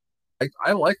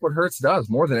 I like what Hurts does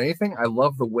more than anything. I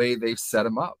love the way they've set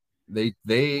him up.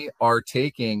 They are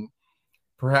taking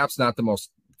perhaps not the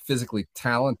most physically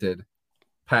talented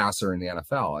passer in the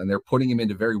NFL, and they're putting him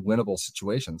into very winnable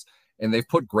situations, and they've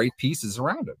put great pieces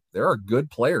around him. There are good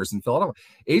players in Philadelphia.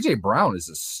 A.J. Brown is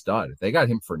a stud. They got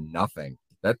him for nothing.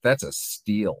 That's a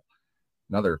steal.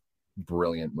 Another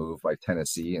brilliant move by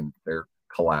Tennessee and their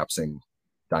collapsing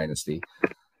dynasty.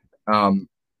 Are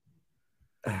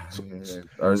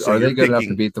they good enough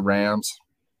to beat the Rams?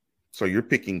 So you're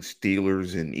picking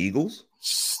Steelers and Eagles?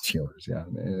 Steelers, yeah.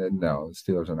 No, the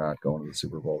Steelers are not going to the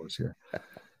Super Bowl this year.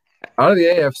 Out of the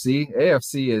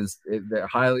AFC is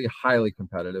highly, highly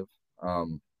competitive.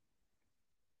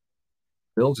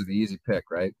 Bills are the easy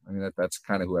pick, right? I mean, that's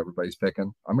kind of who everybody's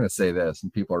picking. I'm going to say this,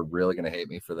 and people are really going to hate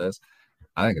me for this.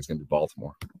 I think it's going to be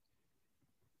Baltimore.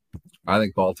 I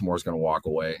think Baltimore is going to walk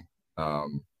away,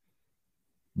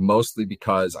 mostly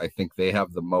because I think they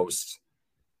have the most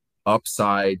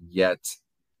upside yet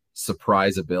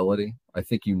surprisability. I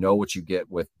think you know what you get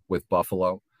with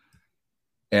Buffalo.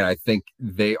 And I think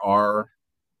they are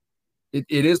 – it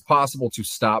is possible to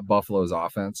stop Buffalo's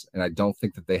offense, and I don't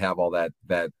think that they have all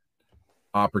that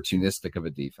opportunistic of a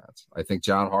defense. I think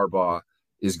John Harbaugh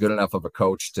is good enough of a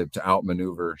coach to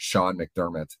outmaneuver Sean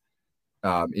McDermott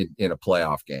in a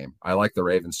playoff game. I like the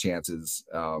Ravens' chances,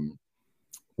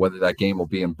 whether that game will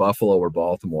be in Buffalo or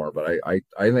Baltimore. But I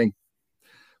think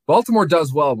Baltimore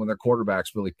does well when their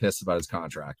quarterback's really pissed about his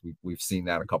contract. We've seen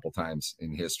that a couple times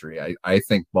in history. I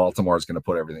think Baltimore is going to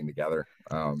put everything together.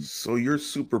 So your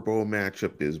Super Bowl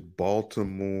matchup is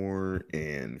Baltimore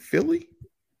and Philly?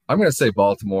 I'm going to say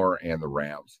Baltimore and the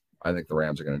Rams. I think the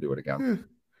Rams are going to do it again.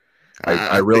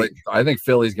 I think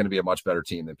Philly's going to be a much better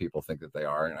team than people think that they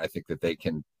are, and I think that they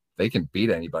can beat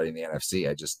anybody in the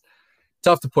NFC.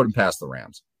 Tough to put them past the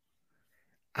Rams.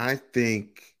 I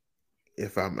think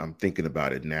if I'm thinking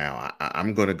about it now,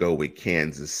 I'm going to go with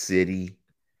Kansas City.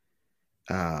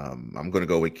 I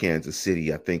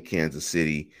think Kansas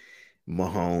City,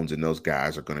 Mahomes and those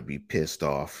guys are going to be pissed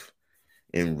off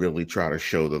and really try to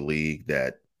show the league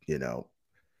that,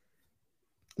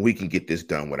 we can get this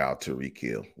done without Tyreek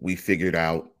Hill. We figured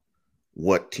out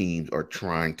what teams are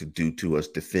trying to do to us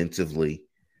defensively.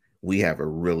 We have a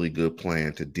really good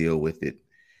plan to deal with it,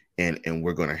 and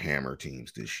we're going to hammer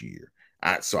teams this year.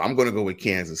 So I'm going to go with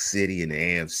Kansas City in the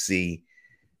AFC.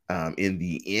 In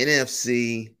the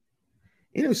NFC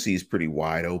is pretty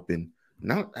wide open.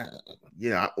 Not,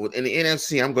 in the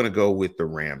NFC, I'm going to go with the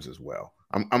Rams as well.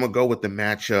 I'm going to go with the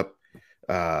matchup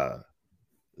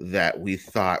that we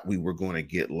thought we were going to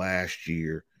get last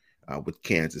year with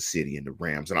Kansas City and the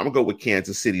Rams. And I'm going to go with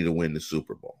Kansas City to win the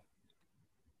Super Bowl.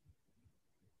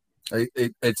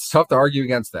 It's tough to argue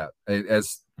against that.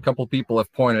 As a couple of people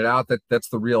have pointed out, that's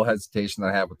the real hesitation that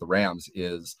I have with the Rams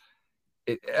is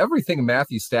everything in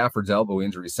Matthew Stafford's elbow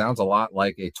injury sounds a lot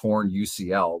like a torn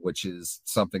UCL, which is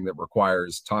something that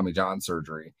requires Tommy John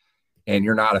surgery, and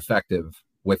you're not effective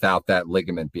without that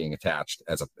ligament being attached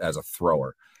as a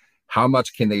thrower. How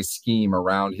much can they scheme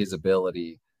around his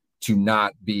ability to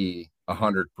not be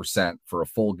 100% for a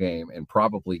full game and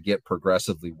probably get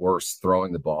progressively worse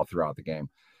throwing the ball throughout the game?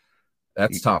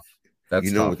 That's tough.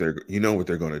 That's tough. What they're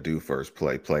going to do first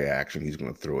play action. He's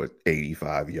going to throw it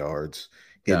 85 yards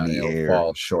in the air,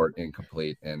 fall short,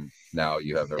 incomplete, and now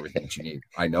you have everything that you need.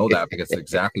 I know that because it's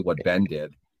exactly what Ben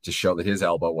did to show that his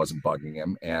elbow wasn't bugging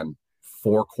him. And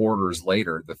 4 quarters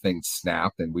later, the thing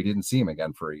snapped, and we didn't see him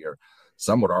again for a year.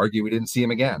 Some would argue we didn't see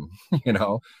him again.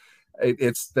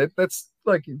 That's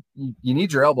like you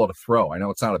need your elbow to throw. I know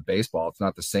it's not a baseball; it's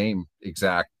not the same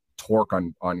exact torque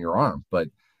on your arm, but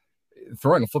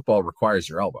throwing a football requires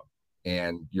your elbow,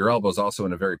 and your elbow is also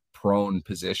in a very prone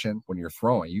position when you're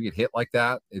throwing. You get hit like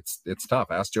that, it's tough.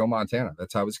 Ask Joe Montana.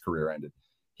 That's how his career ended.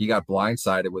 He got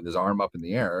blindsided with his arm up in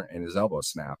the air and his elbow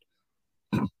snapped.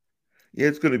 Yeah,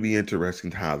 it's going to be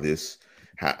interesting how this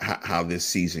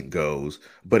season goes.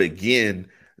 But again,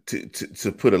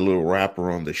 to put a little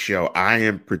wrapper on the show, I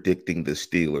am predicting the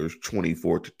Steelers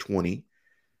 24-20.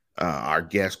 Our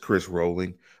guest Chris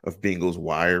Rowling of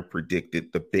BengalsWire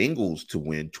predicted the Bengals to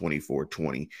win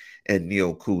 24-20, and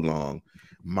Neil Coulong,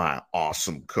 my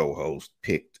awesome co-host,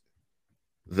 picked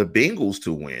the Bengals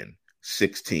to win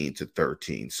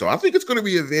 16-13. So I think it's going to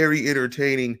be a very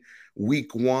entertaining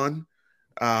week one.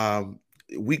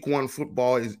 Week one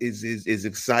football is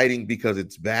exciting because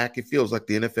it's back. It feels like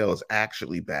the NFL is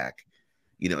actually back.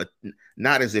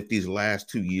 Not as if these last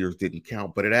 2 years didn't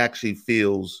count, but it actually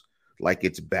feels like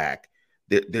it's back.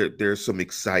 There's some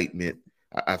excitement,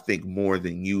 I think, more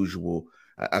than usual.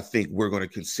 I think we're going to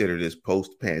consider this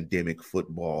post-pandemic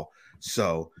football.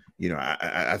 So,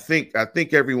 I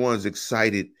think everyone's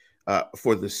excited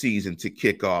for the season to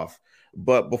kick off.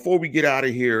 But before we get out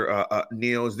of here,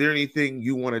 Neil, is there anything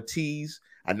you want to tease?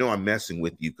 I know I'm messing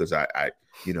with you because I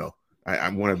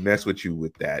want to mess with you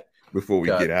with that before we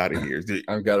get out of here.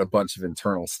 I've got a bunch of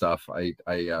internal stuff. I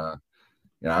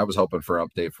was hoping for an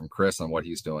update from Chris on what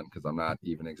he's doing because I'm not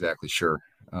even exactly sure.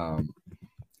 A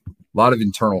lot of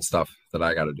internal stuff that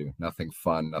I got to do. Nothing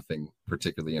fun, nothing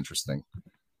particularly interesting.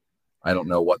 I don't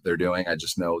know what they're doing. I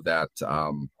just know that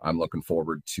I'm looking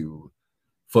forward to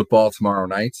football tomorrow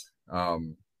night.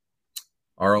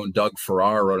 Our own Doug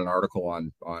Farrar wrote an article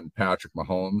on Patrick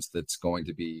Mahomes that's going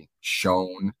to be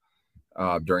shown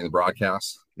during the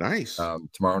broadcast. Nice.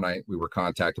 Tomorrow night, we were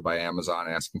contacted by Amazon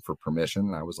asking for permission,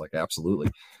 and I was like,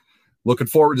 absolutely. Looking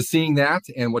forward to seeing that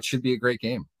and what should be a great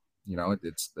game.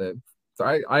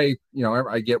 I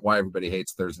get why everybody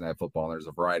hates Thursday Night Football, and there's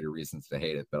a variety of reasons to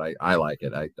hate it, but I like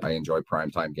it. I enjoy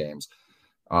primetime games,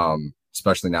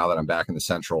 especially now that I'm back in the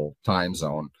Central Time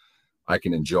Zone. I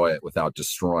can enjoy it without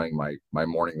destroying my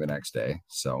morning the next day.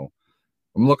 So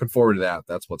I'm looking forward to that.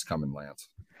 That's what's coming, Lance.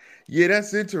 Yeah,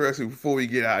 that's interesting. Before we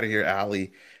get out of here,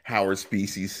 Ali Howard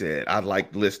Species said, I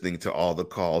like listening to all the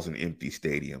calls in empty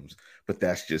stadiums, but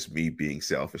that's just me being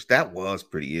selfish. That was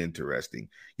pretty interesting.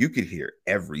 You could hear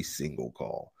every single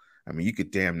call. I mean, you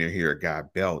could damn near hear a guy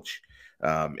belch.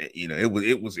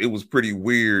 It was pretty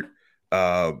weird.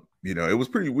 It was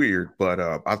pretty weird, but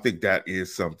I think that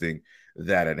is something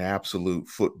that an absolute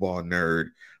football nerd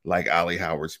like Ali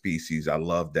Howard Species, I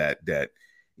love that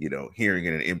hearing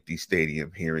in an empty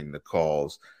stadium, hearing the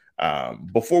calls.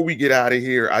 Before we get out of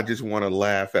here, I just want to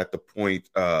laugh at the point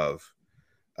of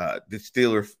the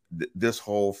Steelers. This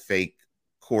whole fake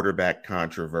quarterback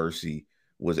controversy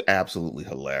was absolutely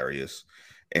hilarious.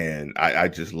 And I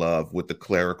just love with the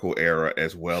clerical era,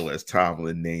 as well as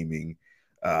Tomlin naming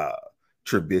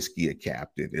Trubisky a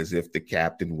captain, as if the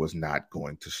captain was not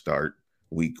going to start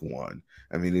week one.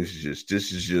 I mean, this is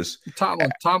just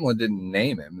Tomlin didn't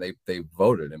name him. They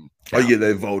voted him captain. Oh yeah,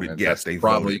 they voted. Yes, they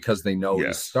probably voted because they know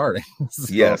he's starting.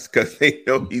 So, yes, because they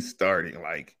know he's starting.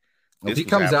 Like, if he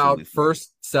comes out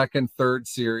first, second, third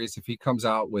series, if he comes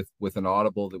out with an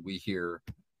audible that we hear,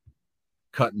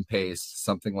 cut and paste,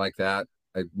 something like that,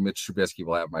 Mitch Trubisky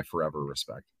will have my forever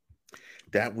respect.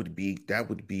 That would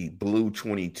be Blue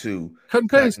 22, Cut and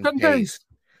cut paste, and cut and paste. paste,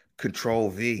 Control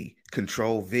V,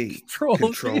 Control V, Control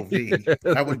Control Z. V.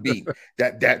 That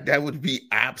would be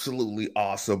absolutely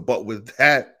awesome. But with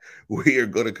that, we are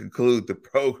going to conclude the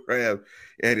program.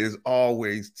 And as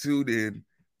always, tune in,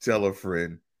 tell a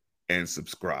friend, and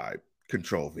subscribe.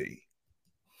 Control V.